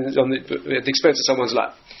 right, and at the expense of someone's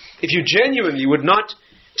life. If you genuinely would not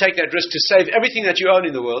take that risk to save everything that you own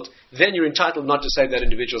in the world, then you're entitled not to save that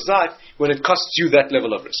individual's life when it costs you that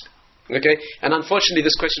level of risk. Okay? And unfortunately,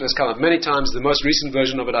 this question has come up many times. The most recent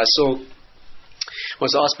version of it I saw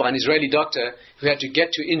was asked by an Israeli doctor who had to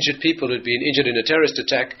get to injured people who had been injured in a terrorist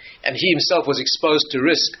attack, and he himself was exposed to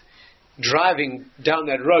risk driving down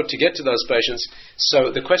that road to get to those patients.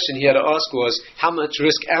 So the question he had to ask was, how much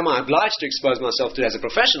risk am I obliged to expose myself to as a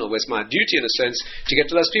professional? Where's my duty, in a sense, to get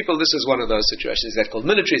to those people? This is one of those situations. Is that called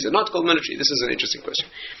military? Is it not called military? This is an interesting question.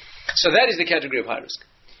 So that is the category of high risk.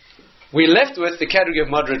 We're left with the category of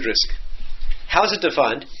moderate risk. How is it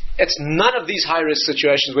defined? It's none of these high-risk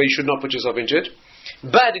situations where you should not put yourself into it,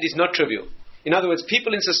 but it is not trivial. In other words,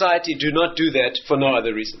 people in society do not do that for no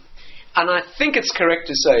other reason. And I think it's correct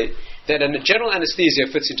to say that a general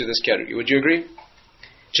anesthesia fits into this category. Would you agree?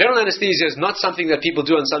 General anesthesia is not something that people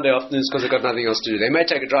do on Sunday afternoons because they've got nothing else to do. They may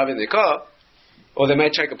take a drive in their car, or they may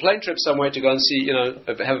take a plane trip somewhere to go and see,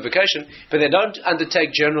 have a vacation, but they don't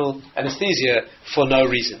undertake general anesthesia for no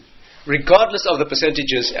reason, regardless of the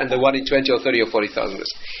percentages and the 1 in 20 or 30 or 40,000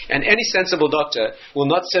 risk. And any sensible doctor will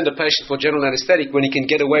not send a patient for general anesthetic when he can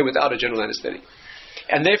get away without a general anesthetic.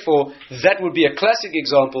 And therefore, that would be a classic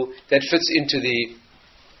example that fits into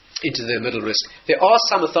the middle risk. There are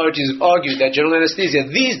some authorities who argue that general anesthesia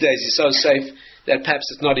these days is so safe that perhaps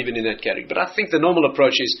it's not even in that category. But I think the normal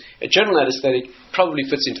approach is a general anesthetic probably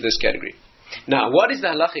fits into this category. Now, what is the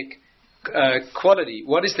halachic quality?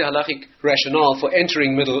 What is the halachic rationale for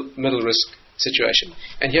entering middle risk situation?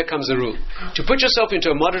 And here comes the rule. To put yourself into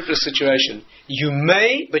a moderate risk situation, you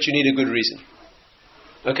may, but you need a good reason.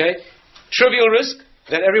 Okay? Trivial risk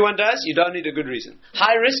that everyone does, you don't need a good reason.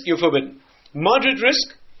 High risk, you're forbidden. Moderate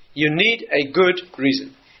risk, you need a good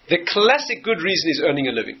reason. The classic good reason is earning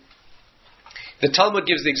a living. The Talmud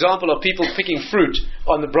gives the example of people picking fruit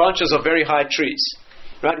on the branches of very high trees,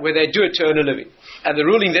 right, where they do it to earn a living. And the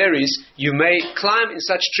ruling there is, you may climb in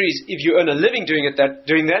such trees if you earn a living doing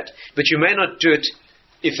that, but you may not do it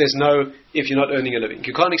if you're not earning a living.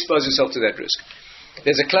 You can't expose yourself to that risk.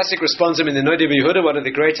 There's a classic responsum in the Noda B'Yehuda, one of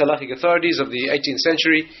the great halachic authorities of the 18th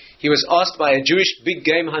century. He was asked by a Jewish big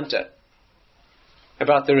game hunter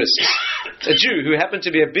about the risks. A Jew who happened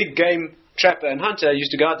to be a big game trapper and hunter, used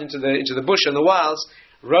to go out into the bush and the wilds,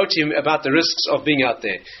 wrote him about the risks of being out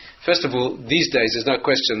there. First of all, these days, there's no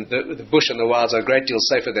question, the bush and the wilds are a great deal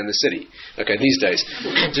safer than the city. Okay, these days.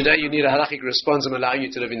 Today you need a halachic responsum allowing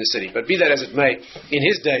you to live in the city. But be that as it may, in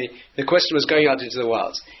his day, the question was going out into the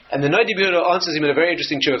wilds. And the Noda B'Yehuda answers him in a very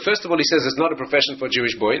interesting tshuva. First of all, he says it's not a profession for a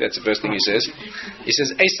Jewish boy. That's the first thing he says. He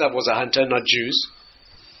says Esav was a hunter, not Jews.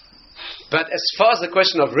 But as far as the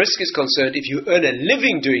question of risk is concerned, if you earn a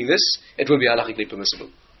living doing this, it will be halachically permissible.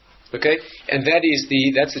 Okay? And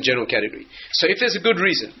that's the general category. So if there's a good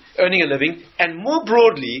reason, earning a living, and more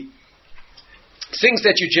broadly, things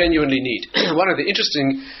that you genuinely need. One of the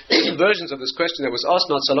interesting versions of this question that was asked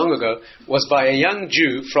not so long ago was by a young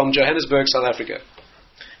Jew from Johannesburg, South Africa,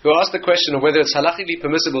 who asked the question of whether it's halachically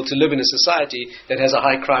permissible to live in a society that has a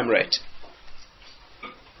high crime rate.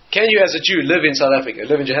 Can you as a Jew live in South Africa,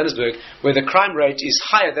 live in Johannesburg, where the crime rate is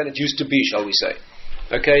higher than it used to be, shall we say?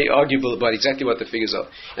 Okay, arguable about exactly what the figures are.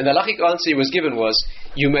 And the halachic answer he was given was,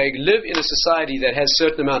 you may live in a society that has a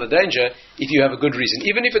certain amount of danger if you have a good reason,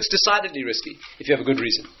 even if it's decidedly risky, if you have a good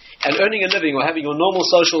reason. And earning a living or having your normal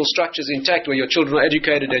social structures intact where your children are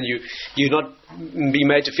educated and you're not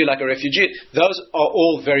being made to feel like a refugee, those are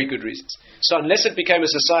all very good reasons. So unless it became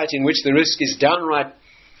a society in which the risk is downright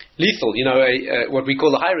lethal, what we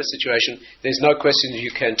call a high-risk situation, there's no question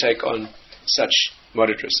you can take on such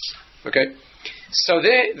moderate risks. Okay? So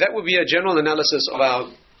that would be a general analysis of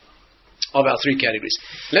our three categories.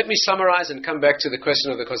 Let me summarize and come back to the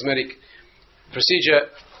question of the cosmetic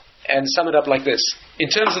procedure and sum it up like this. In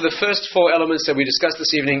terms of the first four elements that we discussed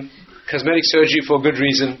this evening, cosmetic surgery for good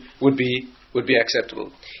reason would be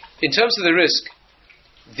acceptable. In terms of the risk,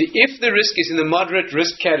 if the risk is in the moderate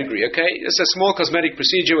risk category, okay, it's a small cosmetic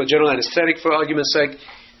procedure or general anesthetic for argument's sake,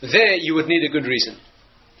 there you would need a good reason.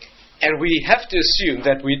 And we have to assume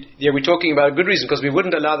that we're talking about a good reason, because we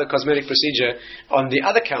wouldn't allow the cosmetic procedure on the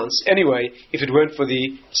other counts anyway if it weren't for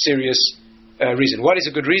the serious reason. What is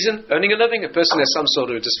a good reason? Earning a living. A person has some sort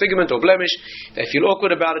of disfigurement or blemish. They feel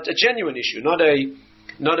awkward about it. A genuine issue, not a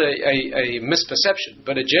misperception,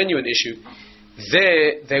 but a genuine issue.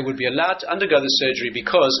 There, they would be allowed to undergo the surgery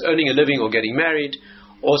because earning a living or getting married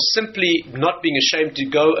or simply not being ashamed to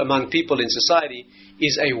go among people in society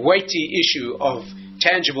is a weighty issue of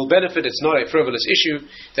tangible benefit. It's not a frivolous issue.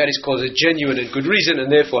 That is called a genuine and good reason,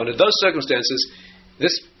 and therefore under those circumstances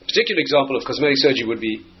this particular example of cosmetic surgery would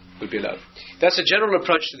be allowed. That's a general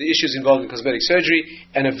approach to the issues involved in cosmetic surgery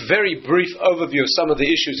and a very brief overview of some of the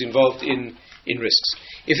issues involved in risks.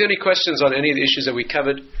 If there are any questions on any of the issues that we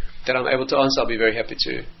covered that I'm able to answer, I'll be very happy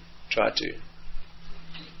to try to.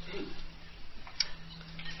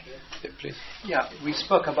 Yeah, please. Yeah, we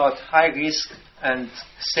spoke about high risk and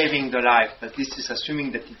saving the life, but this is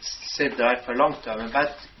assuming that it's saved the life for long term.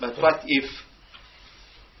 But what if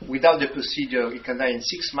without the procedure you can die in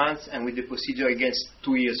 6 months, and with the procedure against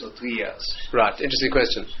 2 years or 3 years? Right, interesting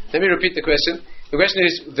question. Let me repeat the question. The question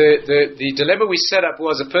is, the dilemma we set up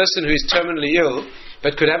was a person who is terminally ill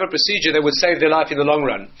but could have a procedure that would save their life in the long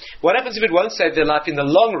run. What happens if it won't save their life in the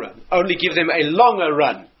long run, only give them a longer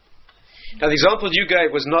run? Now the example you gave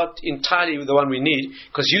was not entirely the one we need,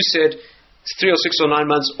 because you said 3 or 6 or 9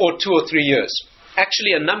 months or 2 or 3 years.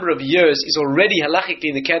 actually a number of years is already halachically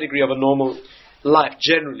in the category of a normal life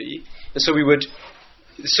generally, and so we would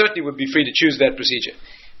certainly would be free to choose that procedure.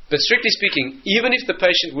 But strictly speaking, even if the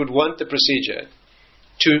patient would want the procedure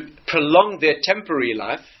to prolong their temporary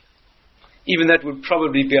life, even that would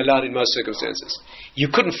probably be allowed in most circumstances. You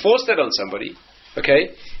couldn't force that on somebody,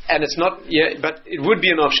 okay? And it's not, but it would be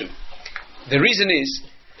an option. The reason is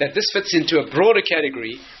that this fits into a broader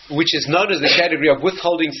category, which is known as the category of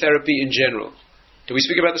withholding therapy in general. Did we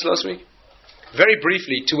speak about this last week? Very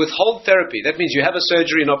briefly, to withhold therapy, that means you have a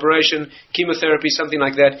surgery, an operation, chemotherapy, something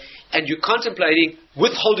like that, and you're contemplating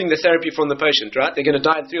withholding the therapy from the patient, right? They're going to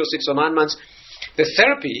die in 3 or 6 or 9 months. The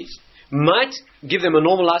therapy might give them a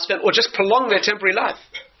normal lifespan or just prolong their temporary life,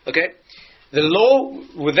 okay? The law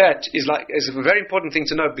with that is a very important thing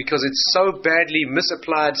to know, because it's so badly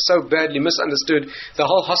misapplied, so badly misunderstood. The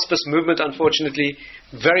whole hospice movement, unfortunately,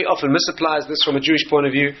 very often misapplies this from a Jewish point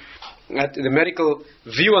of view. The medical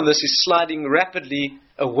view on this is sliding rapidly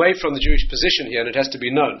away from the Jewish position here, and it has to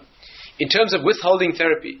be known. In terms of withholding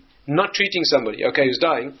therapy, not treating somebody, okay, who's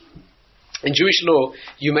dying, in Jewish law,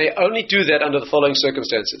 you may only do that under the following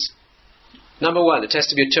circumstances. Number 1, it has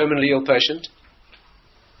to be a terminally ill patient.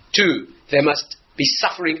 2, they must be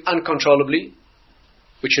suffering uncontrollably,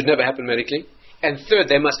 which should never happen medically. And 3rd,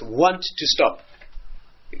 they must want to stop.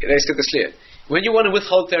 Let's get this clear. When you want to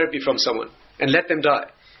withhold therapy from someone and let them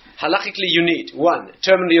die, halachically you need 1,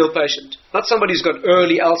 terminally ill patient. Not somebody who's got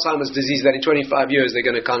early Alzheimer's disease that in 25 years they're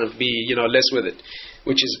going to kind of be, less with it,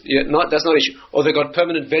 which is that's not an issue. Or they've got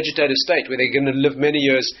permanent vegetative state where they're going to live many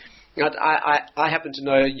years. I happen to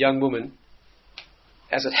know a young woman.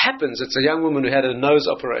 As it happens, it's a young woman who had a nose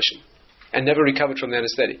operation and never recovered from the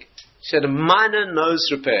anesthetic. She had a minor nose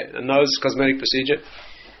repair, a nose cosmetic procedure,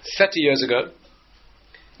 30 years ago.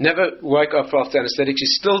 Never woke up after anesthetic.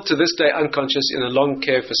 She's still to this day unconscious in a long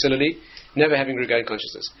care facility, never having regained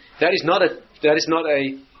consciousness. That is not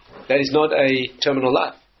a terminal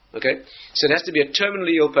life. Okay, so it has to be a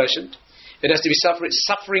terminally ill patient. It has to be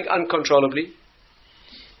suffering uncontrollably,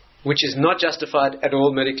 which is not justified at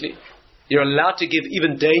all medically. You're allowed to give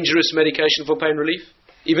even dangerous medication for pain relief,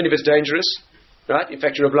 even if it's dangerous, right? In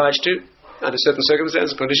fact, you're obliged to, under certain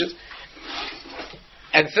circumstances and conditions.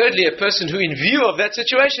 And thirdly, a person who, in view of that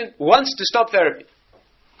situation, wants to stop therapy.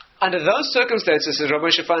 Under those circumstances, as Rav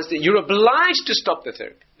Moshe Feinstein, you're obliged to stop the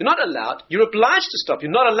therapy. You're not allowed, you're obliged to stop.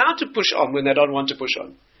 You're not allowed to push on when they don't want to push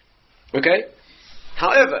on. Okay?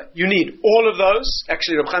 However, you need all of those.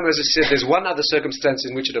 Actually, Rav Chaim Ozer said there's one other circumstance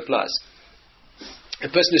in which it applies. A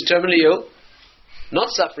person is terminally ill, not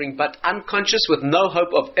suffering, but unconscious with no hope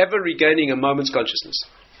of ever regaining a moment's consciousness,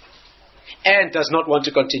 and does not want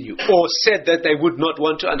to continue, or said that they would not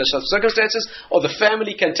want to under such circumstances, or the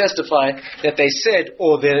family can testify that they said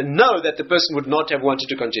or they know that the person would not have wanted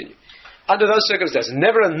to continue. Under those circumstances,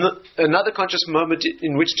 never another conscious moment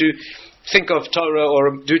in which to think of Torah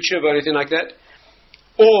or do tshuva or anything like that,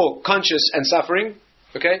 or conscious and suffering,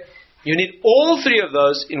 okay? You need all 3 of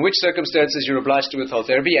those, in which circumstances you're obliged to withhold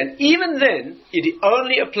therapy, and even then, it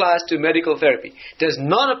only applies to medical therapy. It does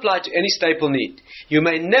not apply to any staple need. You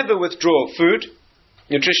may never withdraw food,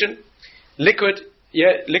 nutrition, liquid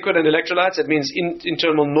and electrolytes. That means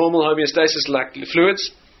internal normal homeostasis like fluids.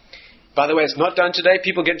 By the way, it's not done today.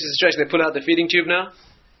 People get into the situation, they pull out the feeding tube now,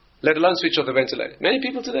 let alone switch off the ventilator. Many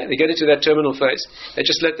people today, they get into that terminal phase, they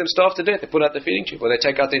just let them starve to death. They pull out the feeding tube, or they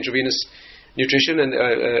take out the intravenous nutrition and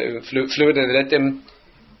fluid and let them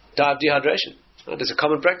die of dehydration. There's a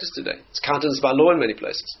common practice today. It's countenanced by law in many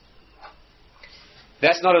places.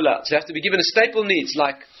 That's not allowed. So they have to be given staple needs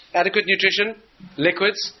like adequate nutrition,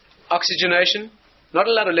 liquids, oxygenation. Not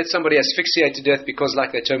allowed to let somebody asphyxiate to death because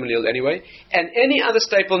they're terminally ill anyway. And any other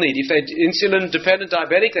staple need. If they're insulin-dependent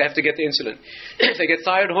diabetic, they have to get the insulin. If they get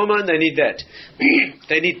thyroid hormone, they need that.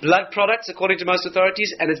 They need blood products, according to most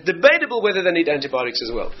authorities, and it's debatable whether they need antibiotics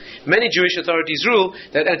as well. Many Jewish authorities rule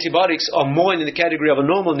that antibiotics are more in the category of a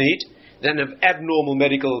normal need than an abnormal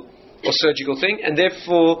medical or surgical thing, and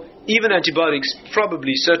therefore, even antibiotics,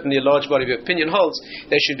 probably, certainly a large body of opinion holds,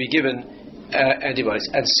 they should be given antibiotics.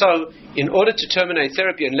 And so, in order to terminate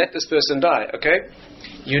therapy and let this person die, okay,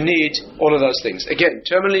 you need all of those things. Again,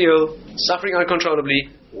 terminally ill, suffering uncontrollably,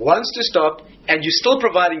 wants to stop, and you're still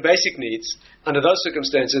providing basic needs. Under those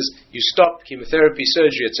circumstances, you stop chemotherapy,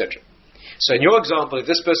 surgery, etc. So in your example, if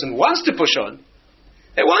this person wants to push on,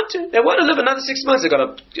 they want to live another 6 months, they've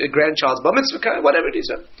got a grandchild's bar mitzvah, whatever it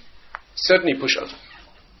is, certainly push on.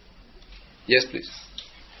 Yes, please.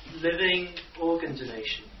 Living organ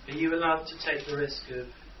donation. Are you allowed to take the risk of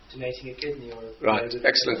donating a kidney or right.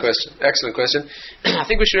 Excellent question. Excellent question. I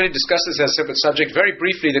think we should really discuss this as a separate subject. Very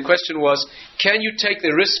briefly, the question was, can you take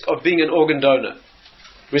the risk of being an organ donor?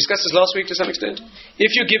 We discussed this last week to some extent.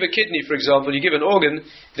 If you give a kidney, for example, you give an organ,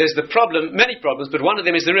 there's the problem, many problems, but one of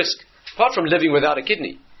them is the risk. Apart from living without a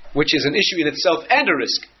kidney, which is an issue in itself and a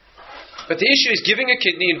risk. But the issue is giving a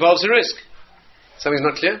kidney involves a risk. Something's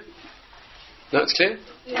not clear? No, it's clear?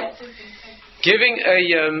 Yeah. Giving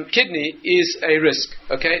a kidney is a risk.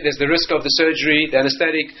 Okay, there's the risk of the surgery, the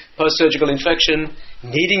anesthetic, post-surgical infection,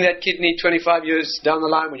 needing that kidney 25 years down the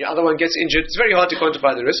line when your other one gets injured. It's very hard to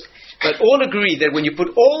quantify the risk, but all agree that when you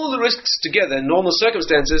put all the risks together in normal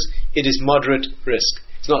circumstances, it is moderate risk.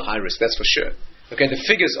 It's not high risk, that's for sure. Okay, the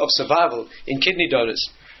figures of survival in kidney donors,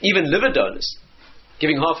 even liver donors,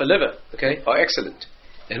 giving half a liver, okay, are excellent.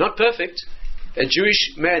 They're not perfect. A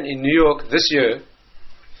Jewish man in New York this year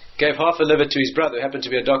gave half a liver to his brother, who happened to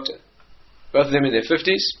be a doctor. Both of them in their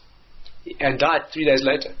 50s, and died 3 days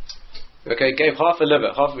later. Okay, gave half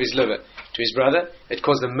of his liver to his brother. It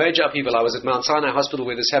caused a major upheaval. I was at Mount Sinai Hospital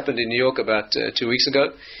where this happened in New York about 2 weeks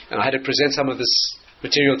ago, and I had to present some of this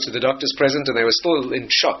material to the doctors present, and they were still in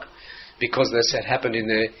shock because this had happened in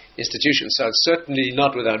their institution. So it's certainly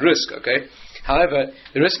not without risk, okay? However,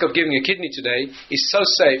 the risk of giving a kidney today is so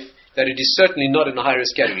safe that it is certainly not in the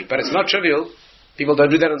high-risk category. But it's not trivial. People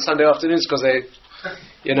don't do that on Sunday afternoons because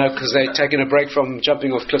they're taking a break from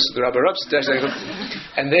jumping off cliffs with the rubber ropes.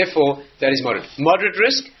 And therefore, that is moderate. Moderate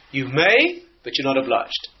risk, you may, but you're not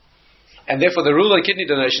obliged. And therefore, the rule on kidney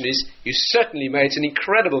donation is, you certainly may, it's an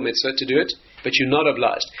incredible mitzvah to do it, but you're not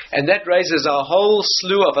obliged. And that raises a whole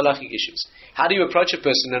slew of halachic issues. How do you approach a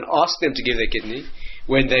person and ask them to give their kidney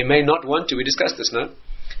when they may not want to? We discussed this, no?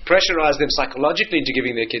 Pressurize them psychologically into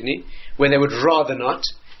giving their kidney when they would rather not,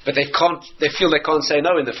 but they feel they can't say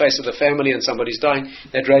no in the face of the family and somebody's dying.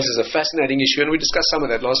 That raises a fascinating issue, and we discussed some of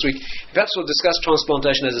that last week. Perhaps we'll discuss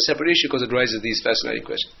transplantation as a separate issue because it raises these fascinating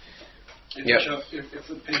questions. If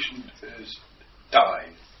the patient is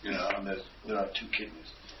dying, and there are two kidneys,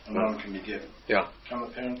 and one can be given, can the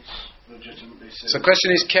parents legitimately say... So the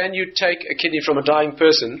question is, can you take a kidney from a dying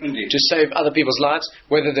person to save other people's lives,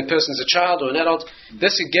 whether the person's a child or an adult?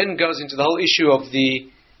 This again goes into the whole issue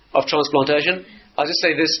of transplantation. I'll just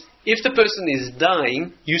say this: if the person is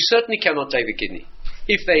dying, you certainly cannot take the kidney.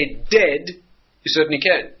 If they're dead, you certainly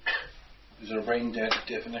can. Is there a brain dead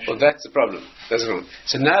definition? Well, that's the problem.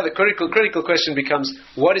 So now the critical question becomes,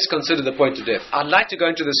 what is considered the point of death? I'd like to go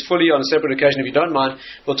into this fully on a separate occasion, if you don't mind.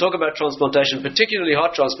 We'll talk about transplantation, particularly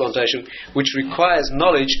heart transplantation, which requires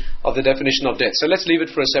knowledge of the definition of death. So let's leave it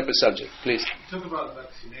for a separate subject, please. Talk about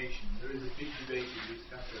vaccination. There is a big debate in this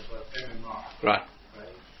country about MMR. Right.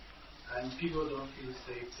 And people don't feel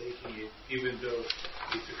safe taking it, even though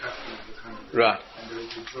it's a custom of the country. Right. And there is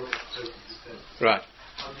a drop of 30%. Right.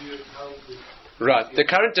 Right. The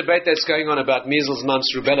current debate that's going on about measles, mumps,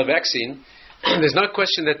 rubella vaccine, there's no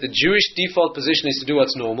question that the Jewish default position is to do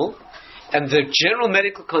what's normal, and the general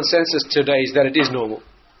medical consensus today is that it is normal.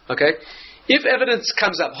 Okay? If evidence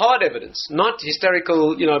comes up, hard evidence, not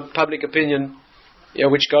hysterical, public opinion,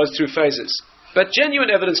 which goes through phases, but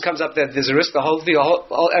genuine evidence comes up that there's a risk, the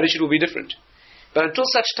whole attitude will be different. But until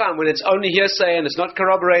such time, when it's only hearsay and it's not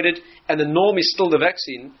corroborated, and the norm is still the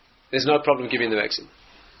vaccine, there's no problem giving the vaccine.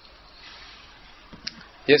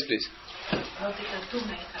 Yes, please. About the tattoo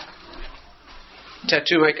makeup.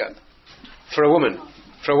 Tattoo makeup for a woman.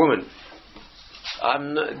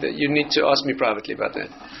 You need to ask me privately about that.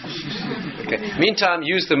 Okay. Meantime,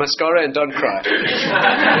 use the mascara and don't cry.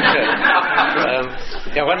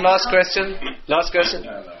 Okay. One last question.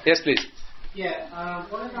 Yes, please.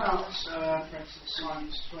 What about, for instance,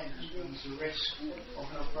 Simon's twins? There's a risk of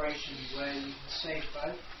an operation where you can save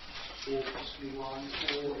both, or possibly one,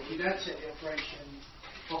 or if you don't set the operation,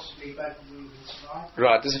 possibly both of them can survive?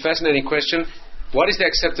 Right, this is a fascinating question. What is the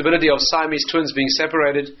acceptability of Siamese twins being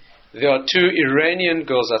separated? There are 2 Iranian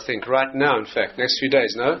girls, I think, right now, in fact, next few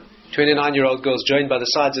days, no? 29-year-old girls joined by the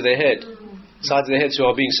sides of their heads who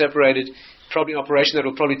are being separated. Probably an operation that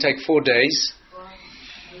will probably take 4 days.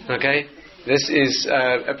 Okay? This is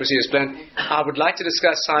a procedure plan. I would like to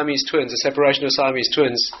discuss Siamese twins, the separation of Siamese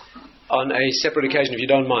twins, on a separate occasion, if you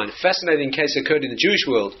don't mind. Fascinating case occurred in the Jewish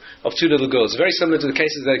world of 2 little girls, very similar to the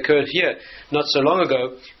cases that occurred here not so long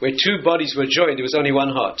ago, where 2 bodies were joined, there was only 1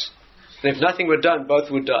 heart. And if nothing were done, both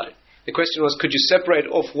would die. The question was, could you separate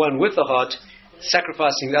off one with the heart,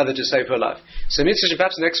 sacrificing the other to save her life? So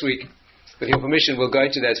perhaps next week, with your permission, we'll go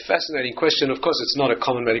into that fascinating question. Of course, it's not a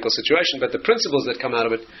common medical situation, but the principles that come out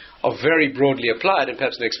of it are very broadly applied, and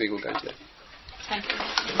perhaps next week we'll go into that. Thank you.